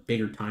red, so the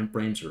bigger time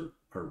frames are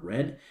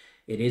red.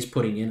 It is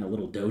putting in a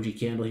little doji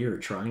candle here, or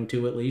trying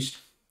to at least.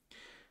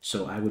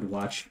 So I would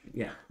watch,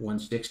 yeah,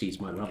 160 is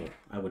my level.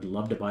 I would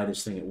love to buy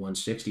this thing at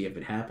 160 if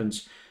it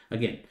happens.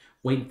 Again,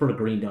 waiting for a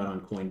green dot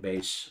on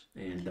Coinbase,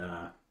 and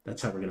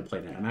that's how we're going to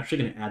play that. I'm actually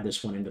going to add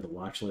this one into the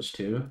watch list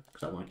too,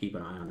 because I want to keep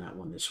an eye on that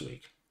one this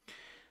week.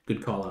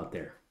 Good call out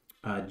there.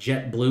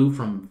 JetBlue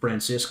from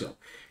Francisco.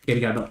 Okay, we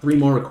got about 3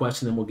 more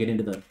requests, and then we'll get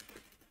into the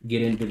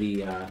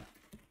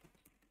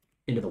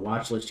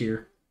watch list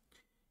here,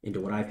 into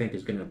what I think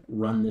is going to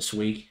run this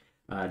week.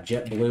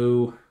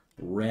 JetBlue,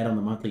 red on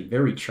the monthly,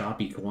 very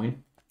choppy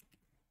coin.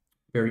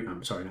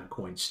 I'm sorry, not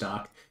coin,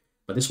 stock.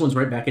 But this one's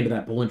right back into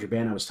that Bollinger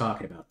Band I was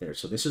talking about there.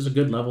 So this is a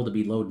good level to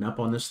be loading up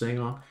on this thing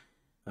on.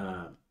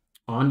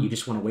 You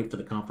just want to wait for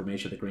the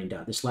confirmation of the green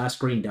dot. This last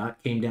green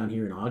dot came down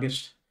here in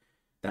August.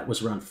 That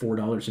was around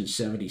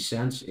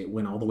 $4.70. It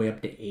went all the way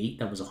up to $8.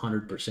 That was a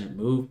 100%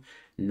 move.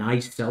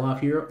 Nice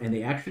sell-off here, and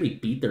they actually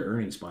beat their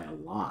earnings by a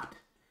lot.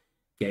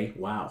 Okay,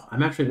 wow.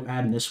 I'm actually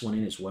adding this one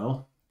in as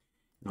well.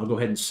 And I'll go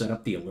ahead and set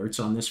up the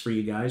alerts on this for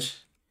you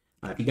guys.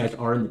 If you guys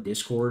are in the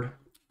Discord,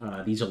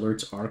 these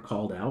alerts are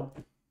called out.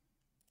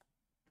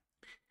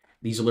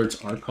 These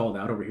alerts are called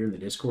out over here in the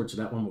Discord, so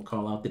that one will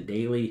call out the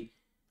daily.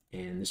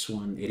 And this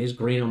one, it is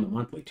green on the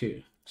monthly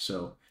too.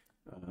 So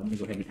I'm going to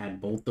go ahead and add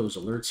both those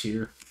alerts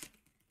here.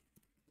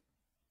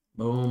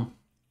 Boom.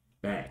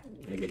 Bang.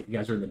 And again, if you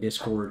guys are in the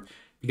Discord, if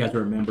you guys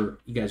are a member,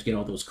 you guys get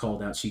all those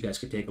called out so you guys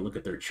can take a look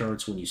at their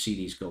charts when you see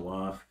these go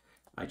off.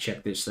 I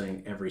check this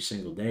thing every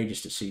single day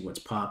just to see what's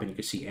popping. You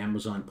can see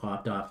Amazon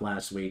popped off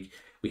last week.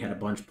 We had a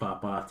bunch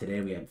pop off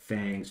today. We had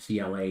FANG,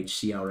 CLH,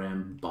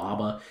 CRM,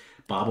 BABA.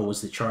 BABA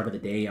was the chart of the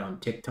day on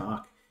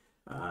TikTok.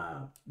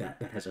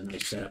 That has a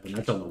nice setup, and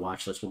that's on the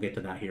watch list. We'll get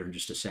to that here in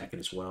just a second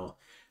as well.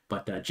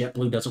 But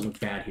JetBlue doesn't look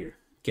bad here.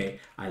 Okay,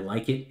 I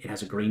like it. It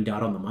has a green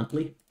dot on the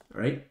monthly,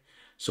 all right?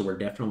 So we're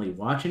definitely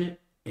watching it.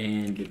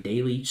 And the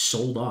daily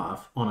sold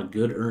off on a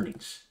good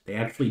earnings. They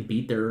actually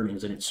beat their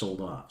earnings and it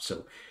sold off.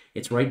 So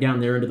it's right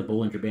down there into the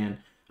Bollinger Band.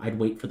 I'd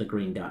wait for the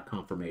green dot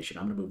confirmation.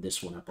 I'm going to move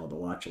this one up on the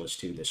watch list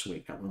too this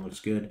week. That one looks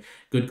good.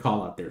 Good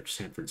call out there,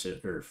 San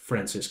Francisco or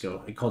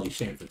Francisco. I called you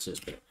San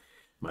Francisco.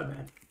 My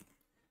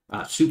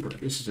bad. Super.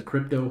 This is a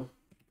crypto.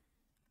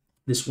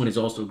 This one is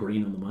also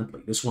green on the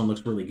monthly. This one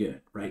looks really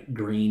good, right?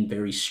 Green,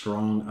 very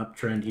strong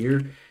uptrend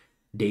here.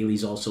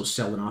 Daily's also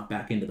selling off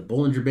back into the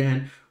Bollinger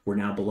Band. We're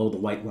now below the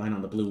white line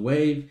on the blue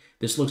wave.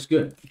 This looks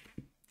good.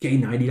 Okay,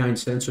 99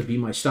 cents would be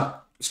my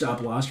stop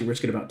loss. You're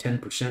risking about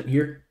 10%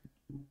 here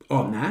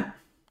on that.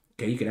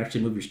 Okay, you could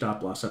actually move your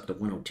stop loss up to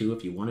 102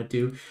 if you wanted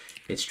to.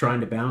 It's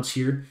trying to bounce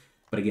here.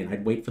 But again,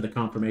 I'd wait for the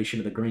confirmation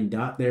of the green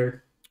dot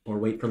there, or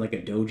wait for like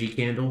a doji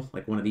candle,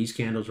 like one of these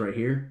candles right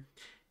here.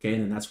 Okay,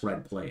 and then that's where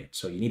I'd play it.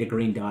 So you need a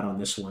green dot on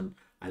this one.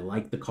 I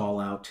like the call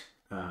out.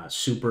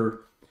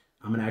 Super.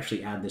 I'm going to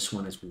actually add this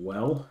one as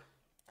well.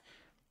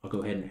 I'll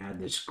go ahead and add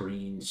this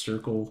green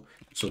circle.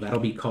 So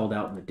that'll be called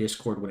out in the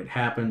Discord when it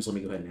happens. Let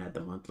me go ahead and add the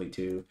monthly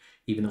too,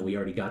 even though we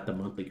already got the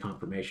monthly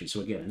confirmation.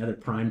 So again, another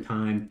prime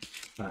time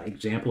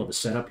example of a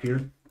setup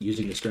here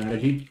using the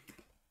strategy.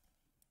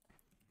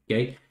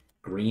 Okay,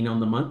 green on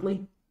the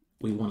monthly.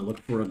 We want to look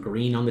for a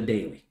green on the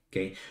daily.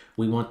 Okay,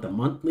 we want the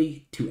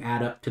monthly to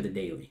add up to the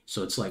daily.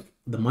 So it's like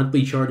the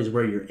monthly chart is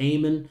where you're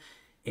aiming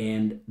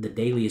and the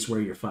daily is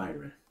where you're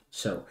firing.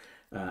 So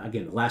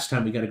again, the last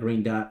time we got a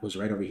green dot was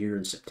right over here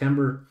in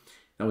September.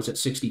 That was at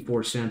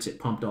 64 cents. It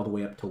pumped all the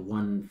way up to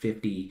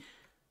 150,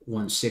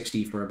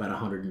 160 for about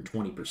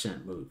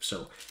 120% move.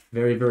 So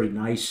very, very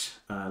nice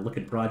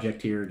looking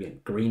project here. Again,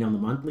 green on the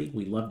monthly.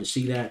 We love to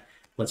see that.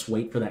 Let's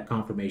wait for that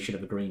confirmation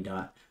of a green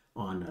dot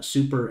on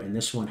Super. And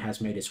this one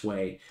has made its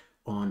way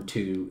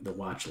onto the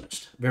watch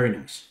list. Very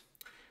nice.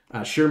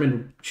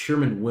 Sherman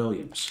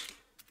Williams.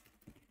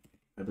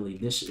 I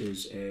believe this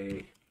is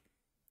a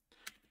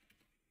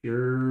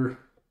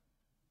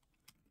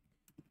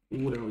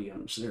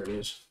Williams. There it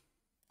is.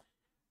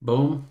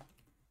 Boom.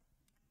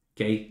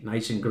 Okay,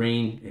 nice and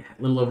green.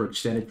 A little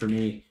overextended for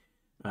me.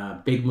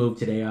 Big move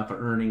today off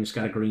of earnings.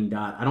 Got a green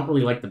dot. I don't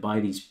really like to buy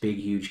these big,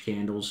 huge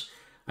candles.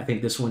 I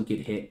think this one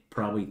could hit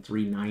probably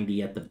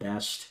 390 at the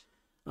best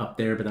up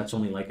there, but that's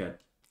only like a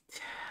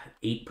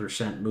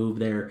 8% move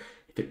there.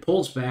 If it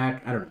pulls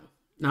back, I don't know.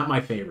 Not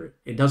my favorite.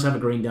 It does have a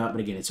green dot, but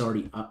again, it's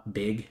already up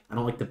big. I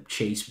don't like to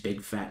chase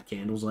big, fat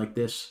candles like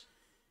this.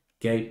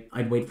 Okay,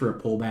 I'd wait for a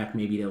pullback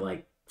maybe to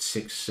like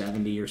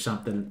 670 or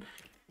something.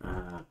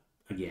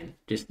 Again,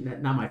 just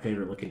not my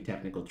favorite looking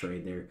technical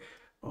trade there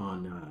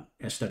on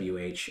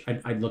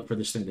SWH. I'd look for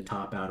this thing to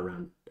top out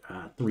around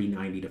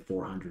 390 to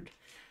 400.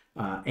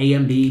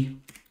 AMD,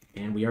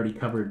 and we already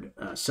covered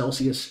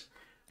Celsius.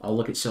 I'll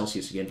look at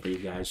Celsius again for you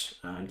guys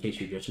in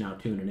case you're just now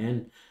tuning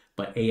in.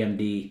 But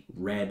AMD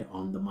red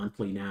on the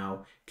monthly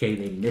now. Okay,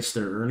 they missed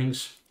their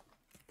earnings.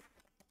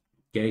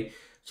 Okay,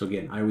 so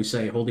again, I always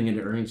say holding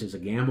into earnings is a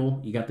gamble.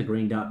 You got the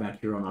green dot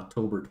back here on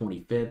October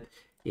 25th.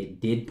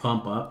 It did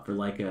pump up for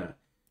like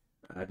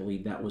I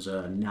believe that was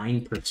a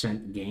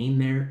 9% gain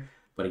there.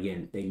 But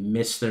again, they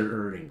missed their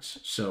earnings.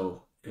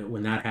 So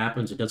when that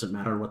happens, it doesn't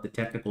matter what the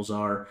technicals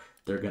are,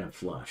 they're going to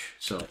flush.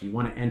 So if you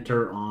want to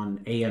enter on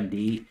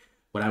AMD,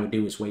 what I would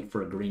do is wait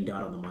for a green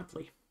dot on the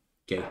monthly.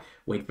 Okay,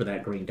 wait for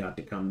that green dot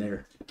to come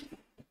there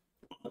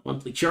on the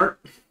monthly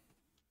chart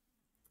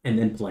and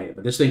then play it.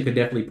 But this thing could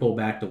definitely pull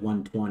back to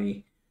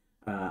 120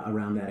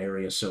 around that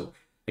area. So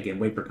again,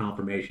 wait for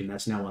confirmation.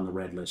 That's now on the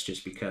red list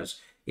just because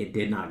it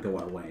did not go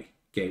our way.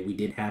 Okay, we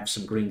did have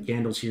some green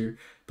candles here,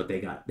 but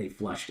they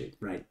flushed it,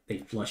 right? They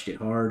flushed it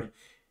hard,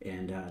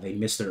 and they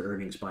missed their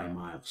earnings by a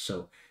mile.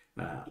 So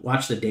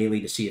watch the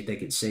daily to see if they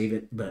can save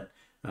it, but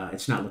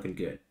it's not looking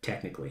good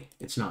technically.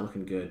 It's not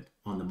looking good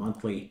on the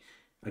monthly.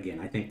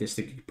 Again, I think this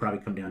thing could probably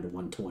come down to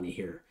 120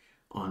 here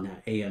on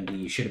AMD.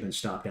 You should have been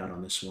stopped out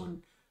on this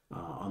one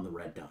on the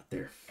red dot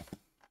there.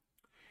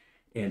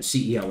 And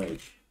CELH,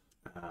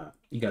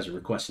 you guys are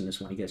requesting this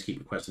one. You guys keep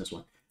requesting this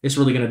one. It's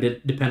really going to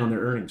depend on their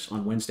earnings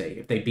on Wednesday.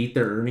 If they beat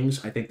their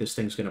earnings, I think this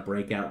thing's going to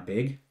break out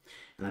big.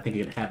 And I think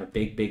you're going to have a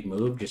big, big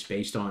move just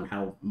based on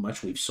how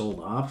much we've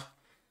sold off.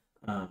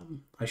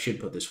 I should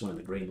put this one in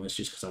the green list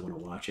just because I want to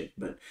watch it.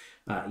 But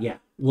yeah,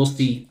 we'll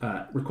see.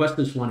 Request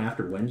this one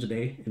after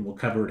Wednesday, and we'll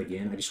cover it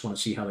again. I just want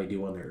to see how they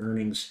do on their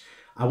earnings.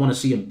 I want to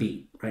see them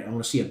beat, right? I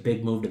want to see a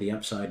big move to the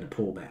upside and a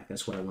pullback.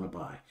 That's what I want to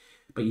buy.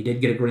 But you did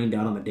get a green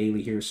dot on the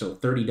daily here, so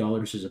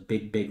 $30 is a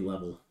big, big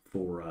level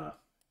for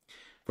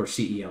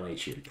CELH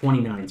here.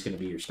 29 is going to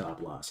be your stop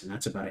loss, and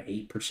that's about an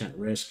 8%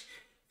 risk.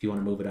 If you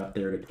want to move it up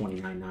there to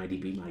 29.90,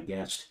 be my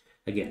guest.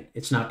 Again,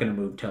 it's not going to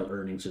move till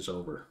earnings is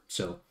over.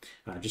 So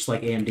just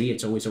like AMD,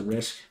 it's always a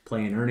risk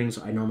playing earnings.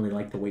 I normally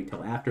like to wait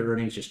till after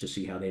earnings just to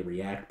see how they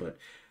react, but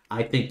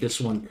I think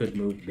this one could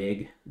move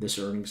big, this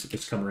earnings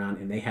that's come around,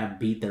 and they have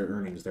beat their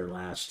earnings their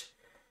last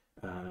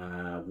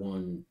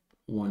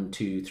 1,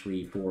 2,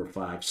 3, 4,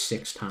 5,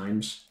 6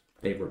 times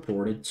they've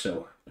reported.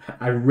 So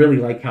I really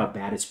like how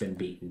bad it's been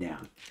beaten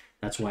down.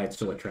 That's why it's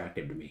so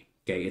attractive to me.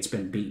 Okay, it's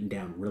been beaten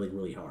down really,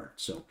 really hard.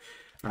 So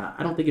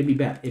I don't think it'd be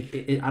bad.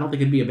 I don't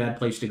think it'd be a bad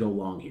place to go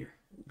long here.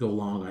 Go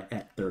long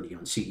at 30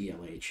 on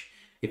CELH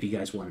if you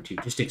guys wanted to.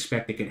 Just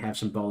expect it could have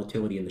some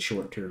volatility in the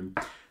short term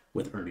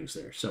with earnings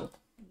there. So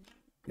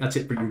that's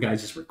it for your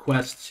guys'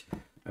 requests.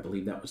 I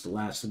believe that was the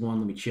last one.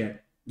 Let me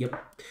check. Yep,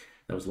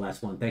 that was the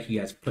last one. Thank you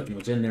guys for putting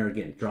those in there.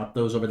 Again, drop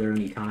those over there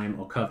anytime.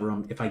 I'll cover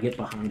them. If I get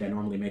behind, I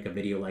normally make a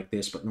video like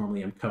this, but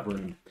normally I'm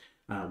covering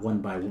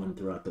one by one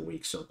throughout the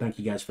week. So thank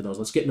you guys for those.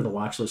 Let's get into the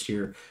watch list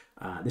here.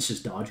 This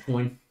is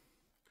Dogecoin.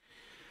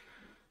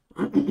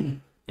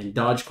 And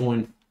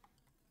Dogecoin,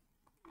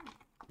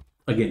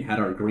 again, had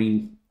our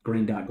green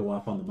dot go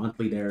off on the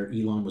monthly there.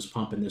 Elon was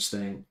pumping this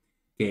thing.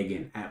 Okay,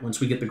 again,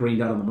 once we get the green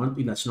dot on the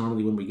monthly, that's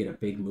normally when we get a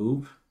big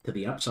move to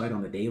the upside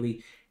on the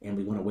daily, and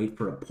we want to wait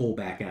for a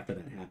pullback after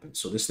that happens.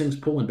 So this thing's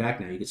pulling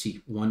back now. You can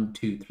see 1,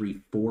 2,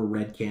 3, 4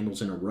 red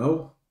candles in a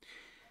row.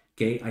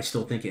 Okay, I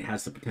still think it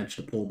has the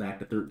potential to pull back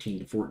to 13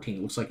 to 14.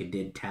 It looks like it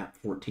did tap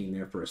 14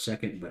 there for a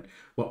second, but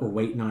what we're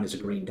waiting on is a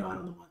green dot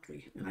on the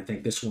monthly. And I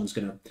think this one's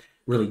going to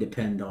really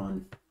depend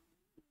on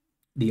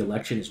the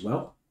election as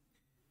well.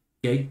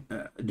 Okay,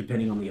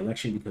 depending on the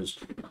election, because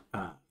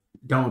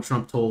Donald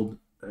Trump told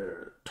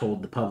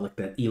the public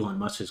that Elon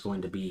Musk is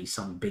going to be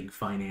some big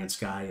finance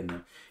guy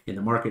in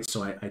the market.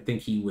 So I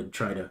think he would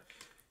try to,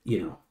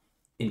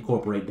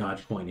 incorporate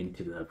Dogecoin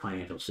into the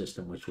financial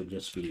system, which would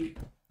just be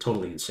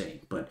totally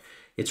insane. But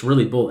it's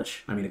really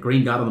bullish. I mean, a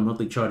green dot on the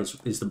monthly chart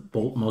is the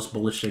most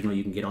bullish signal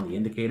you can get on the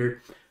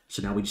indicator.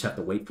 So now we just have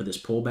to wait for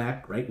this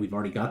pullback, right? We've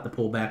already got the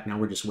pullback. Now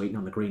we're just waiting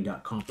on the green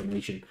dot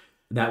confirmation.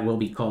 That will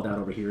be called out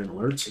over here in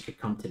alerts. It could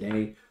come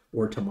today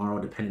or tomorrow,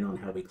 depending on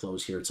how we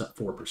close here. It's up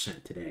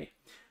 4% today.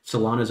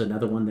 Solana is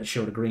another one that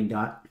showed a green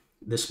dot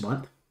this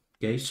month.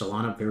 Okay,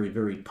 Solana, very,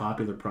 very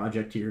popular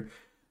project here.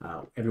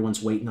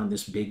 Everyone's waiting on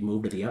this big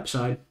move to the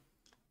upside.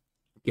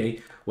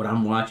 Okay, what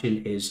I'm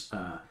watching is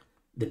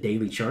the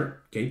daily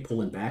chart, okay,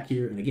 pulling back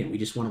here. And again, we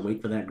just want to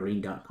wait for that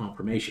green dot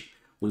confirmation.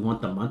 We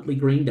want the monthly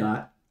green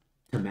dot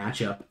to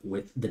match up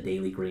with the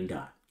daily green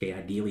dot. Okay,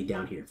 ideally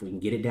down here. If we can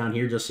get it down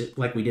here, just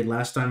like we did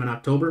last time in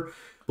October,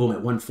 boom,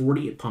 at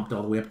 140, it pumped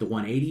all the way up to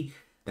 180.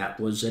 That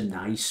was a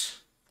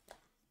nice,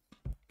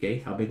 okay,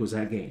 how big was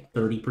that gain?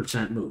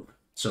 30% move.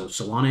 So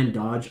Solana and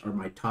Dodge are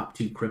my top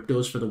 2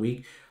 cryptos for the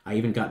week. I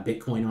even got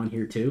Bitcoin on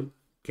here too.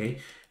 Okay,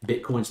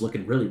 Bitcoin's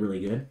looking really, really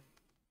good.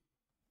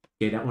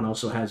 Okay, that one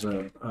also has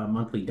a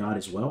monthly dot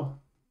as well.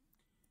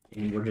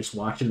 And we're just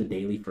watching the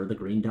daily for the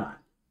green dot.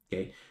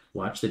 Okay,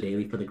 watch the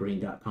daily for the green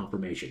dot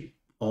confirmation.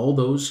 All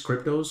those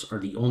cryptos are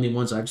the only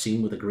ones I've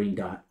seen with a green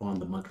dot on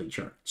the monthly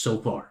chart so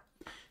far.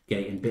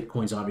 Okay, and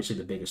Bitcoin's obviously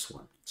the biggest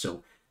one.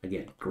 So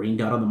again, green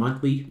dot on the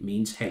monthly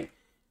means, hey,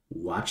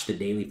 watch the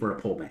daily for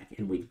a pullback.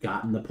 And we've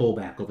gotten the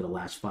pullback over the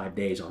last 5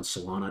 days on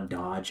Solana,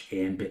 Dodge,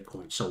 and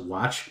Bitcoin. So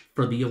watch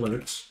for the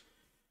alerts.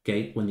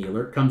 Okay, when the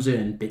alert comes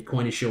in,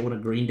 Bitcoin is showing a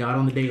green dot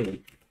on the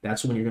daily.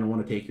 That's when you're going to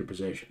want to take your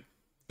position.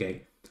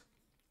 Okay,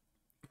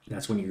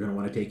 that's when you're going to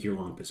want to take your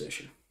long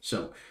position.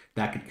 So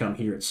that could come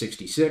here at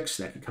 66.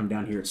 That could come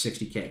down here at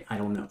 60K. I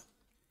don't know.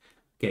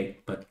 Okay,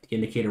 but the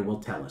indicator will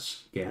tell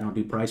us. Okay, I don't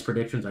do price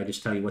predictions. I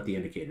just tell you what the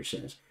indicator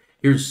says.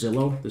 Here's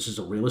Zillow. This is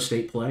a real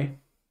estate play.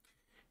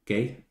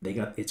 Okay,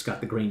 it's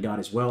got the green dot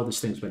as well. This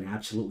thing's been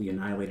absolutely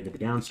annihilated to the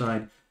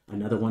downside.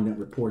 Another one that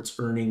reports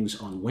earnings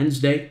on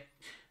Wednesday.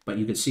 But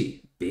you can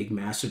see, big,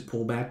 massive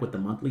pullback with the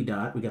monthly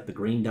dot. We got the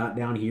green dot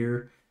down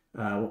here.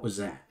 What was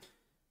that?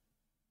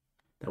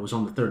 That was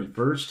on the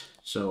 31st.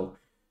 So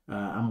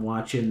I'm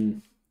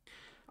watching.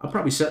 I'm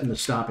probably setting the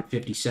stop at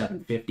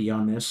 57.50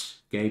 on this.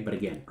 Okay, but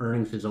again,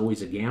 earnings is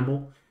always a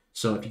gamble.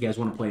 So if you guys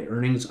want to play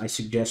earnings, I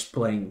suggest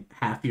playing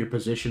half your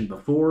position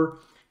before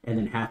and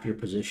then half your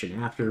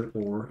position after.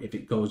 Or if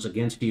it goes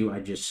against you, I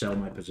just sell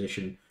my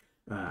position.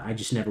 I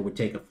just never would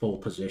take a full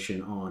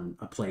position on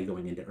a play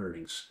going into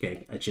earnings.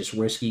 Okay, it's just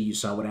risky. You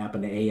saw what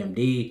happened to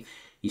AMD.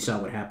 You saw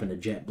what happened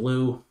to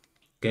JetBlue.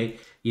 Okay,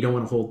 you don't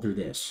want to hold through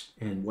this.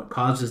 And what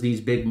causes these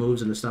big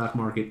moves in the stock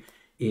market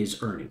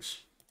is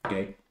earnings.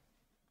 Okay,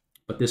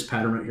 but this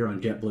pattern right here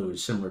on JetBlue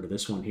is similar to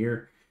this one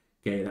here.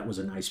 Okay, that was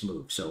a nice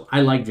move. So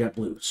I like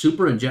JetBlue.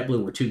 Super and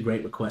JetBlue were 2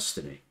 great requests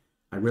today.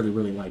 I really,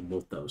 really like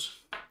both those.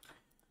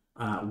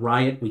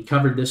 Riot, we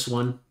covered this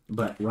one,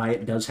 but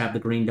Riot does have the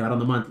green dot on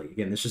the monthly.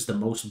 Again, this is the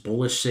most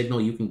bullish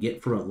signal you can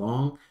get for a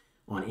long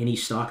on any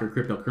stock or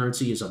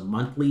cryptocurrency is a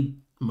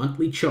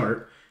monthly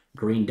chart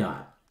green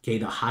dot. Okay,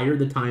 the higher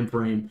the time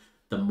frame,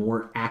 the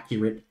more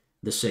accurate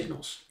the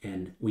signals.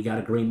 And we got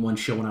a green one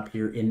showing up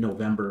here in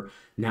November.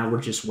 Now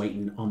we're just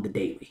waiting on the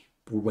daily.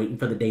 We're waiting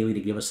for the daily to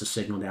give us the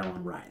signal now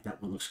on Riot.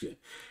 That one looks good.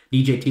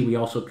 DJT we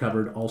also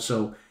covered.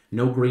 Also,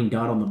 no green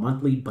dot on the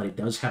monthly, but it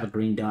does have a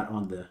green dot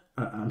on the,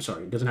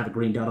 it doesn't have a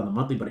green dot on the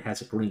monthly, but it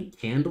has a green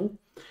candle.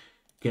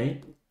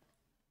 Okay.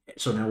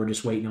 So now we're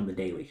just waiting on the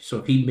daily. So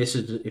if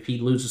he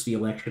loses the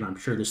election, I'm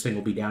sure this thing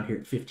will be down here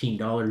at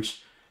 $15.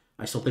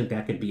 I still think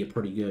that could be a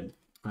pretty good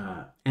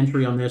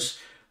entry on this.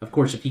 Of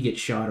course, if he gets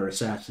shot or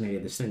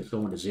assassinated, this thing's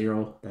going to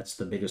zero. That's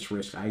the biggest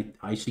risk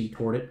I see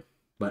toward it.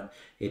 But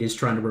it is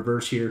trying to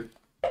reverse here.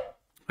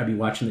 I'd be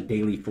watching the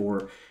daily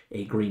for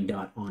a green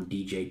dot on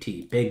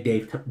DJT. Big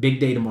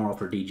day tomorrow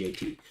for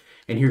DJT.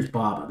 And here's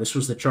Baba. This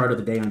was the chart of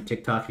the day on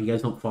TikTok. If you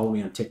guys don't follow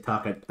me on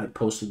TikTok, I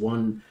post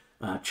one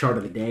chart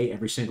of the day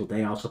every single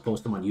day. I also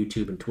post them on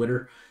YouTube and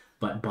Twitter.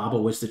 But Baba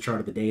was the chart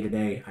of the day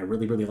today. I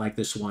really, really like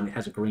this one. It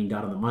has a green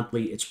dot on the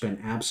monthly. It's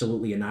been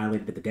absolutely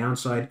annihilated to the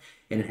downside,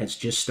 and it has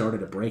just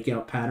started a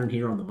breakout pattern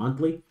here on the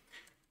monthly,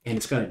 and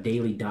it's got a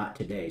daily dot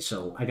today.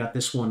 So I got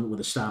this one with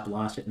a stop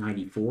loss at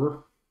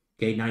 94.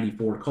 Okay,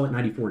 94, call it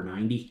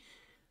 94.90,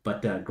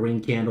 but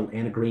green candle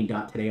and a green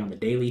dot today on the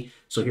daily.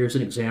 So here's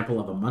an example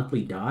of a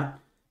monthly dot,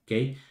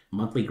 okay,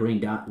 monthly green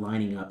dot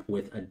lining up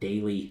with a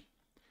daily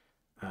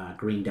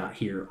green dot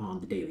here on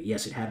the daily.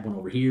 Yes, it had one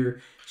over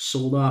here,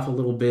 sold off a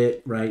little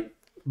bit, right?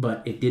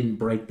 But it didn't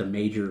break the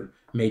major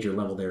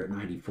level there at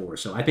 94.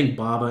 So I think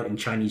Baba and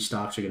Chinese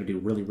stocks are going to do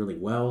really, really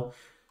well.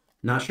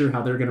 Not sure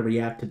how they're going to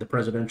react to the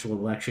presidential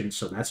election,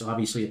 so that's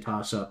obviously a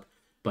toss-up.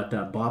 But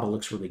Baba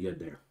looks really good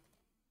there.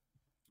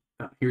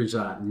 Here's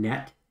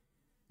Net.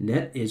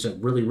 Net is a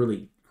really,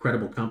 really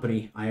credible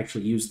company. I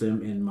actually use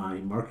them in my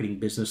marketing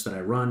business that I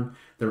run.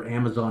 They're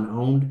Amazon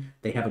owned.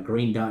 They have a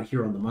green dot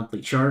here on the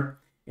monthly chart,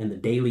 and the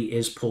daily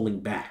is pulling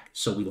back.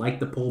 So we like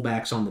the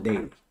pullbacks on the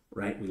daily,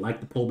 right? We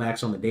like the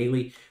pullbacks on the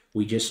daily.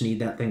 We just need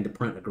that thing to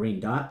print a green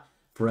dot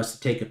for us to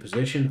take a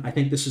position. I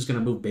think this is going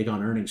to move big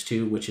on earnings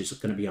too, which is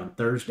going to be on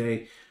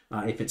Thursday.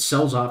 If it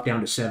sells off down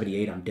to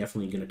 78, I'm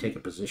definitely going to take a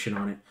position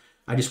on it.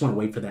 I just want to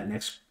wait for that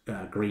next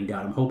green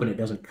dot. I'm hoping it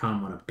doesn't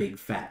come on a big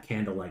fat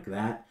candle like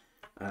that,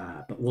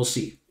 but we'll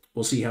see.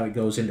 We'll see how it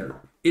goes into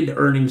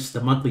earnings.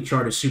 The monthly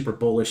chart is super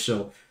bullish,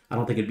 so I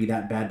don't think it'd be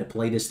that bad to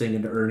play this thing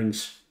into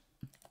earnings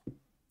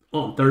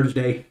on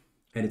Thursday,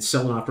 and it's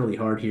selling off really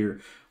hard here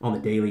on the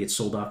daily. It's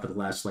sold off for the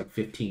last like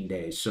 15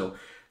 days, so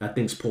that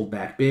thing's pulled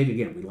back big.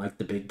 Again, we like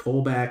the big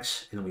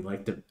pullbacks, and then we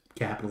like to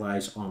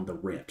capitalize on the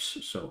rips.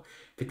 So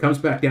if it comes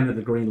back down to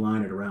the green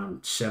line at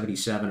around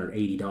 $77 or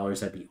 $80,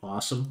 that'd be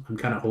awesome. I'm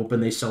kind of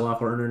hoping they sell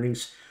off our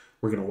earnings.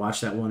 We're going to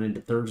watch that one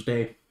into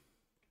Thursday,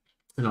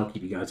 and I'll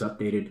keep you guys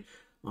updated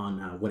on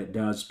what it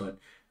does. But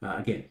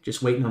again,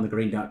 just waiting on the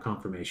green dot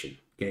confirmation.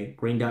 Okay,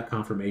 green dot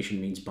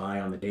confirmation means buy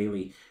on the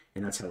daily,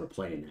 and that's how we're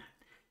playing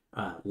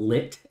that.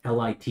 LIT,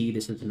 L-I-T,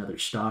 this is another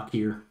stock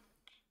here.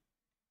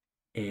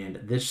 And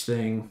this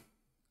thing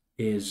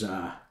is,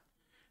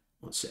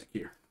 one sec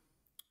here.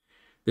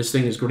 This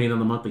thing is green on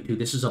the monthly too.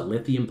 This is a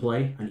lithium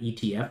play, an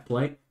ETF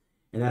play.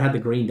 And that had the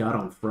green dot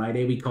on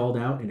Friday we called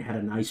out, and it had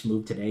a nice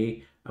move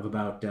today of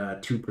about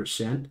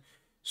 2%.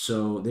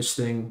 So this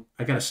thing,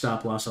 I got a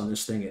stop loss on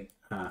this thing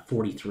at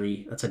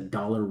 43. That's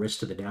 $1 risk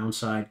to the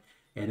downside,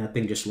 and that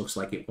thing just looks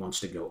like it wants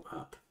to go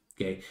up.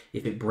 Okay,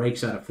 if it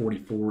breaks out of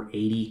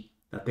 44.80,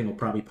 that thing will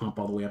probably pump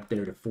all the way up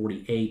there to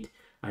 48.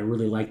 I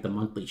really like the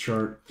monthly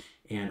chart,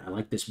 and I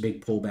like this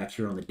big pullback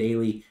here on the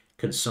daily.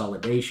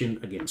 Consolidation,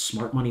 again,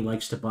 smart money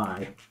likes to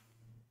buy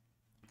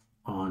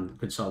on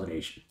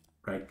consolidation,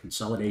 right?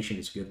 Consolidation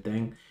is a good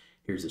thing.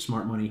 Here's the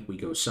smart money. We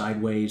go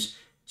sideways,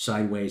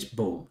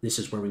 boom. This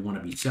is where we want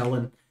to be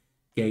selling,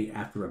 okay,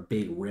 after a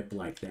big rip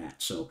like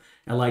that. So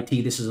LIT,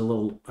 this is a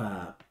little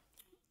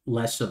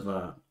less of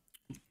a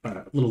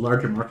little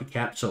larger market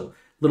cap, so a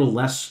little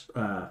less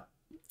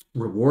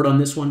reward on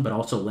this one, but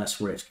also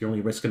less risk. You're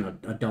only risking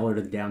 $1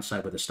 to the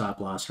downside with a stop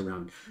loss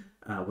around,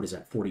 what is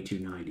that,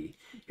 42.90.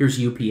 Here's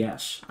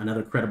UPS,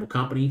 another credible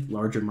company,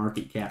 larger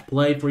market cap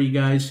play for you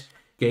guys.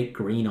 Okay,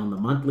 green on the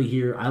monthly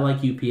here. I like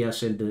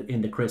UPS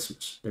into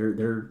Christmas.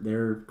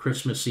 Their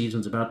Christmas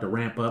season's about to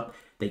ramp up.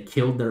 They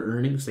killed their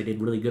earnings. They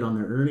did really good on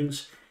their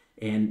earnings,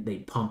 and they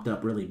pumped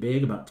up really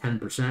big, about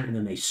 10%, and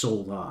then they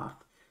sold off.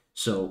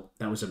 So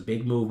that was a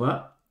big move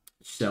up.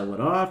 Sell it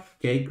off.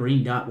 Okay,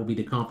 green dot will be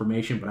the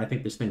confirmation, but I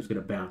think this thing's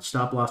going to bounce.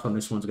 Stop loss on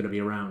this one's going to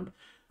be around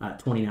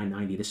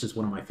 29.90. This is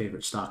one of my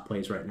favorite stock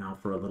plays right now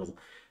for a little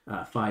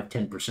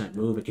 5-10%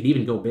 move. It could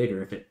even go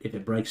bigger if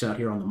it breaks out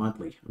here on the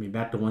monthly. I mean,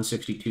 back to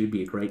 162 would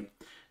be a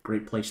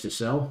great place to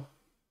sell.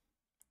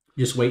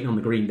 Just waiting on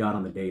the green dot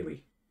on the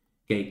daily.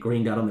 Okay,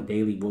 green dot on the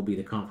daily will be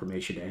the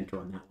confirmation to enter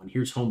on that one.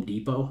 Here's Home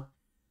Depot.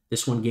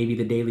 This one gave you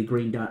the daily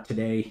green dot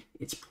today.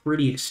 It's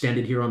pretty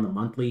extended here on the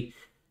monthly,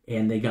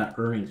 and they got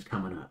earnings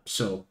coming up.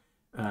 So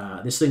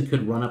this thing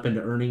could run up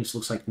into earnings.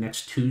 Looks like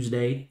next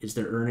Tuesday is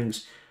their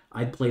earnings.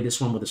 I'd play this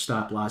one with a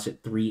stop loss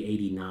at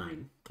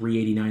 389.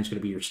 389 is going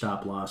to be your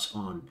stop loss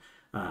on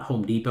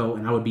Home Depot,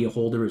 and I would be a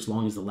holder as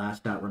long as the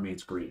last dot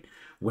remains green.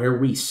 Where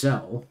we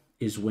sell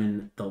is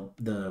when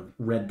the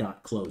red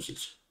dot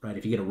closes, right?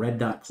 If you get a red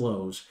dot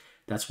close,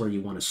 that's where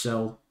you want to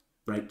sell,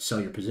 right?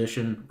 Sell your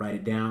position, write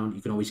it down.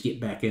 You can always get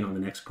back in on the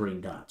next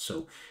green dot.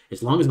 So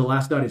as long as the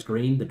last dot is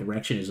green, the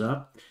direction is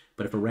up.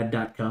 But if a red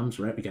dot comes,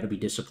 right, we got to be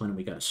disciplined and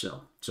we got to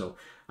sell. So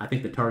I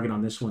think the target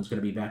on this one's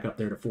going to be back up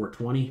there to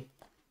 420,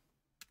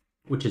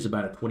 which is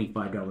about a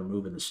 $25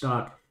 move in the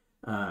stock.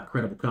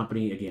 Credible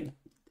company. Again,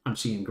 I'm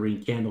seeing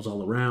green candles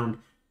all around.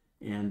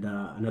 And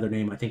another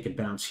name I think could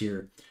bounce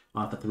here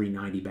off of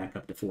 390 back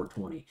up to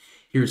 420.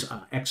 Here's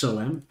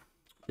XOM.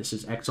 This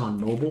is Exxon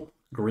Mobil,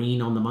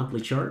 green on the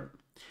monthly chart.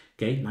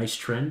 Okay, nice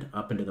trend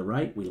up and to the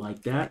right. We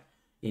like that.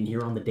 In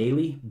here on the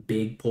daily,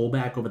 big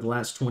pullback over the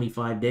last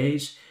 25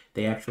 days.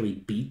 They actually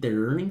beat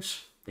their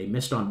earnings. They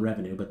missed on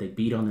revenue, but they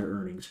beat on their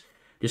earnings.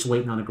 Just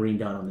waiting on a green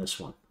dot on this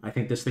one. I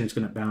think this thing's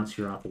going to bounce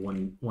here off of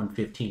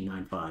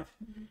 115.95.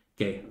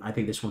 Okay, I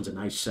think this one's a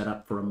nice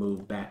setup for a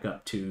move back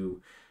up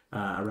to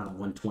around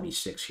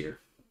 126 here.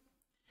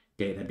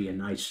 Okay, that'd be a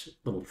nice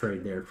little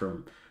trade there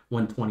from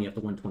 120 up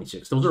to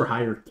 126. Those are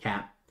higher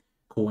cap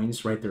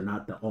coins, right? They're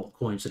not the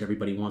altcoins that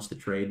everybody wants to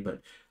trade,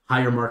 but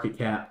higher market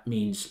cap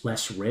means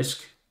less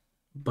risk,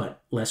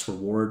 but less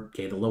reward.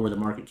 Okay, the lower the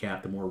market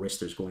cap, the more risk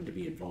there's going to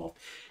be involved.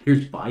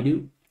 Here's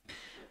Baidu.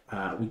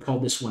 We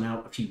called this one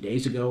out a few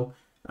days ago.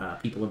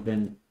 People have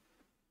been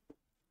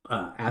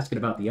asking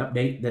about the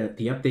update.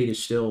 The update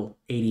is still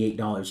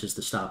 $88 is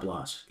the stop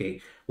loss.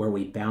 Okay, where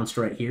we bounced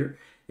right here.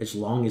 As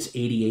long as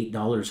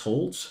 $88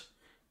 holds,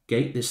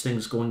 okay, this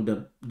thing's going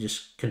to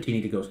just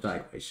continue to go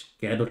sideways.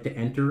 Okay, I look to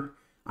enter.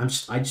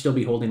 I'd still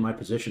be holding my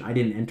position. I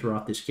didn't enter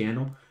off this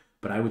candle,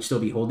 but I would still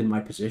be holding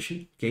my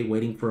position. Okay,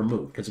 waiting for a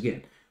move. Because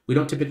again, we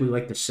don't typically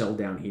like to sell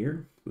down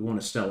here. We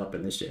want to sell up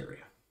in this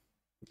area.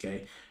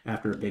 Okay,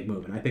 after a big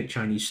move. And I think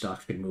Chinese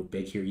stocks could move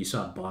big here. You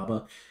saw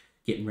Baba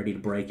getting ready to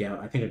break out.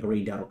 I think a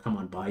green dot will come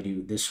on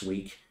Baidu this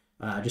week.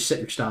 Just set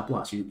your stop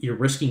loss. You're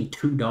risking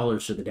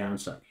 $2 to the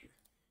downside here.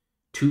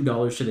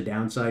 $2 to the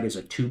downside is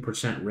a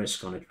 2%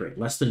 risk on a trade.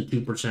 Less than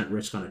 2%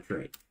 risk on a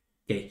trade.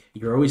 Okay,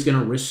 you're always going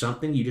to risk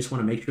something. You just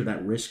want to make sure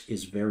that risk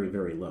is very,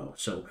 very low.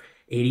 So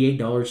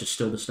 $88 is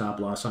still the stop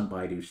loss on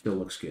Baidu. Still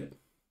looks good.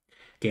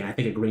 Okay, I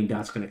think a green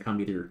dot's going to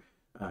come either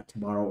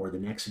tomorrow or the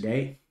next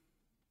day,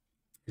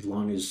 as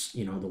long as,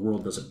 you know, the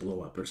world doesn't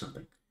blow up or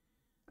something.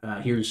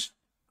 Here's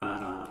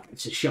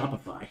it's a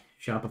Shopify.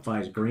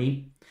 Shopify is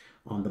green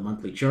on the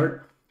monthly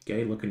chart.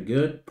 Okay, looking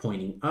good,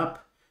 pointing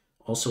up.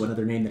 Also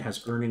another name that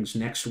has earnings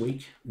next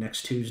week,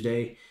 next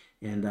Tuesday,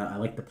 and I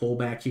like the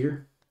pullback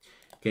here.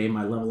 Okay,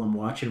 my level I'm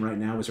watching right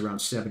now is around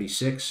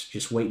 76,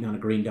 just waiting on a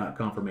green dot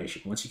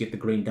confirmation. Once you get the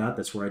green dot,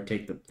 that's where I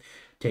take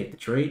the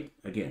trade.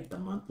 Again, the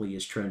monthly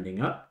is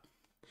trending up.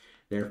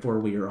 Therefore,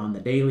 we are on the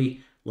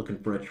daily looking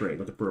for a trade,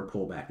 looking for a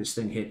pullback. This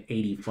thing hit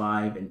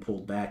 85 and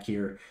pulled back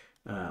here.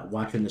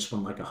 Watching this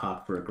one like a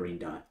hawk for a green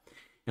dot.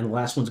 And the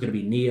last one's going to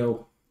be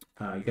NEO.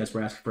 You guys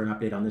were asking for an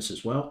update on this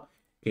as well.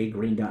 Okay,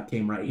 green dot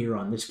came right here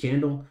on this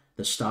candle.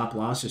 The stop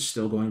loss is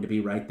still going to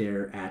be right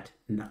there at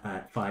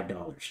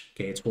 $5.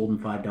 Okay, it's holding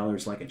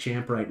 $5 like a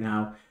champ right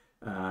now.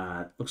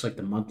 Looks like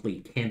the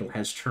monthly candle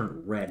has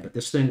turned red, but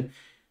this thing,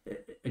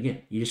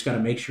 again, you just got to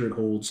make sure it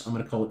holds. I'm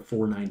going to call it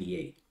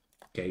 498.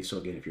 Okay, so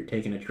again, if you're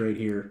taking a trade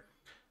here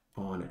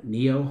on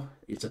NEO,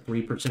 it's a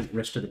 3%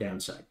 risk to the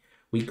downside.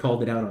 We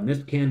called it out on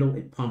this candle.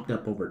 It pumped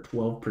up over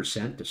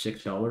 12% to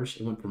 $6.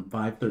 It went from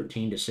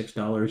 $5.13 to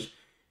 $6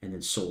 and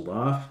then sold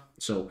off.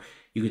 So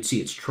you could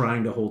see it's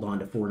trying to hold on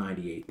to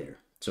 498 there.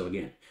 So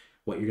again,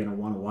 what you're going to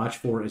want to watch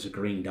for is a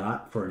green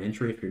dot for an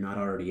entry if you're not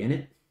already in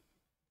it.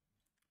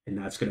 And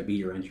that's going to be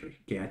your entry.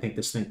 Okay, I think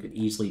this thing could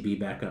easily be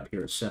back up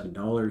here at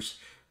 $7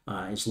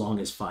 as long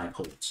as 5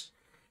 holds.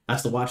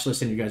 That's the watch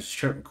list and your guys'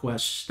 chart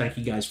requests. Thank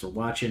you guys for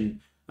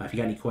watching. If you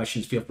got any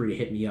questions, feel free to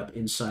hit me up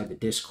inside the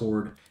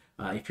Discord.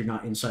 If you're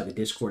not inside the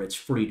Discord, it's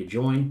free to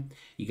join.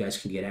 You guys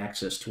can get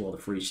access to all the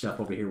free stuff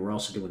over here. We're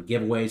also doing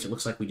giveaways. It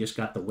looks like we just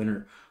got the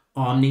winner,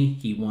 Omni.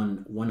 He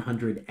won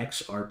 100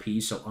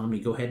 XRP. So Omni,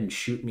 go ahead and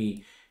shoot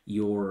me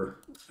your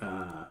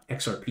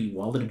XRP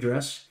wallet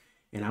address,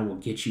 and I will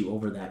get you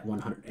over that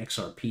 100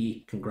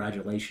 XRP.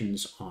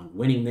 Congratulations on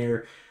winning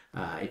there.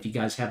 If you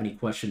guys have any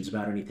questions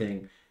about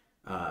anything,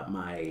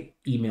 my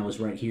email is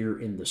right here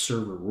in the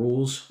server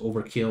rules,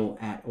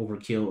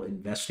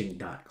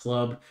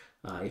 overkill@overkillinvesting.club.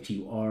 If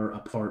you are a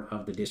part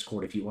of the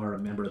Discord, if you are a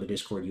member of the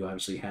Discord, you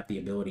obviously have the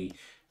ability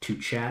to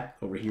chat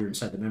over here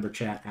inside the member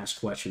chat, ask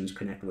questions,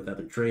 connect with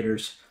other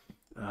traders.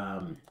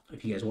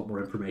 If you guys want more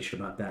information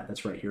about that,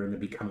 that's right here in the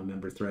Become a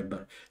Member thread.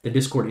 But the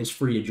Discord is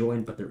free to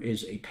join, but there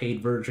is a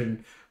paid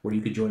version where you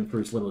could join for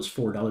as little as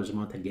 $4 a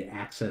month and get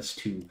access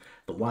to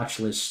the watch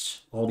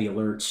lists, all the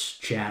alerts,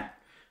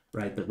 chat,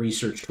 right, the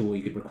research tool.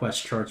 You could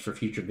request charts for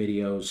future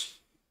videos,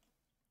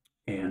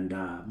 and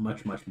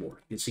much, much more.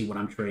 You can see what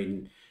I'm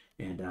trading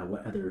and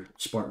what other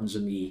Spartans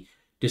in the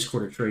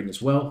Discord are trading as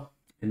well.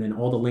 And then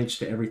all the links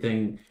to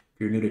everything.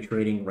 If you're new to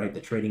trading, right, the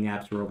trading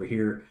apps are over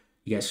here.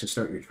 You guys can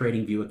start your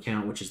TradingView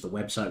account, which is the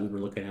website we were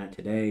looking at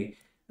today.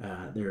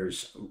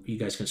 You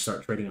guys can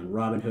start trading on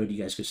Robinhood. You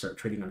guys can start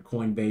trading on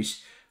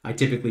Coinbase. I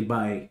typically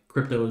buy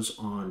cryptos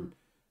on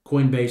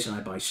Coinbase, and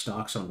I buy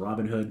stocks on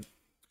Robinhood.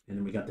 And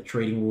then we got the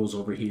trading rules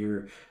over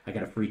here. I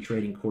got a free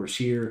trading course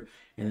here.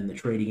 And then the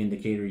trading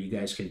indicator you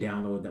guys can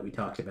download that we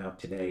talked about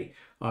today.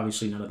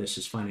 Obviously, none of this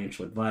is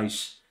financial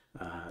advice.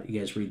 You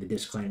guys read the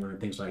disclaimer and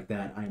things like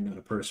that. I am not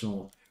a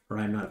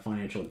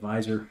financial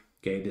advisor.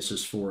 Okay, this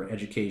is for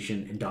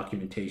education and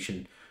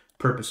documentation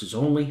purposes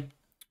only.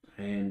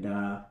 And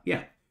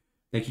yeah,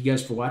 Thank you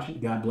guys for watching.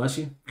 God bless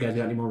you. If you guys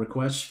got any more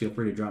requests, feel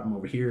free to drop them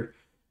over here.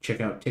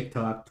 Check out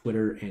TikTok,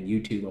 Twitter, and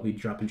YouTube. I'll be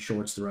dropping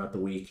shorts throughout the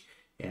week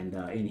and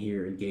in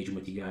here engaging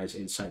with you guys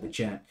inside the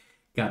chat.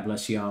 God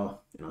bless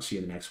y'all, and I'll see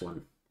you in the next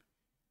one.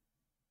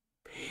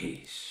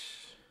 Peace.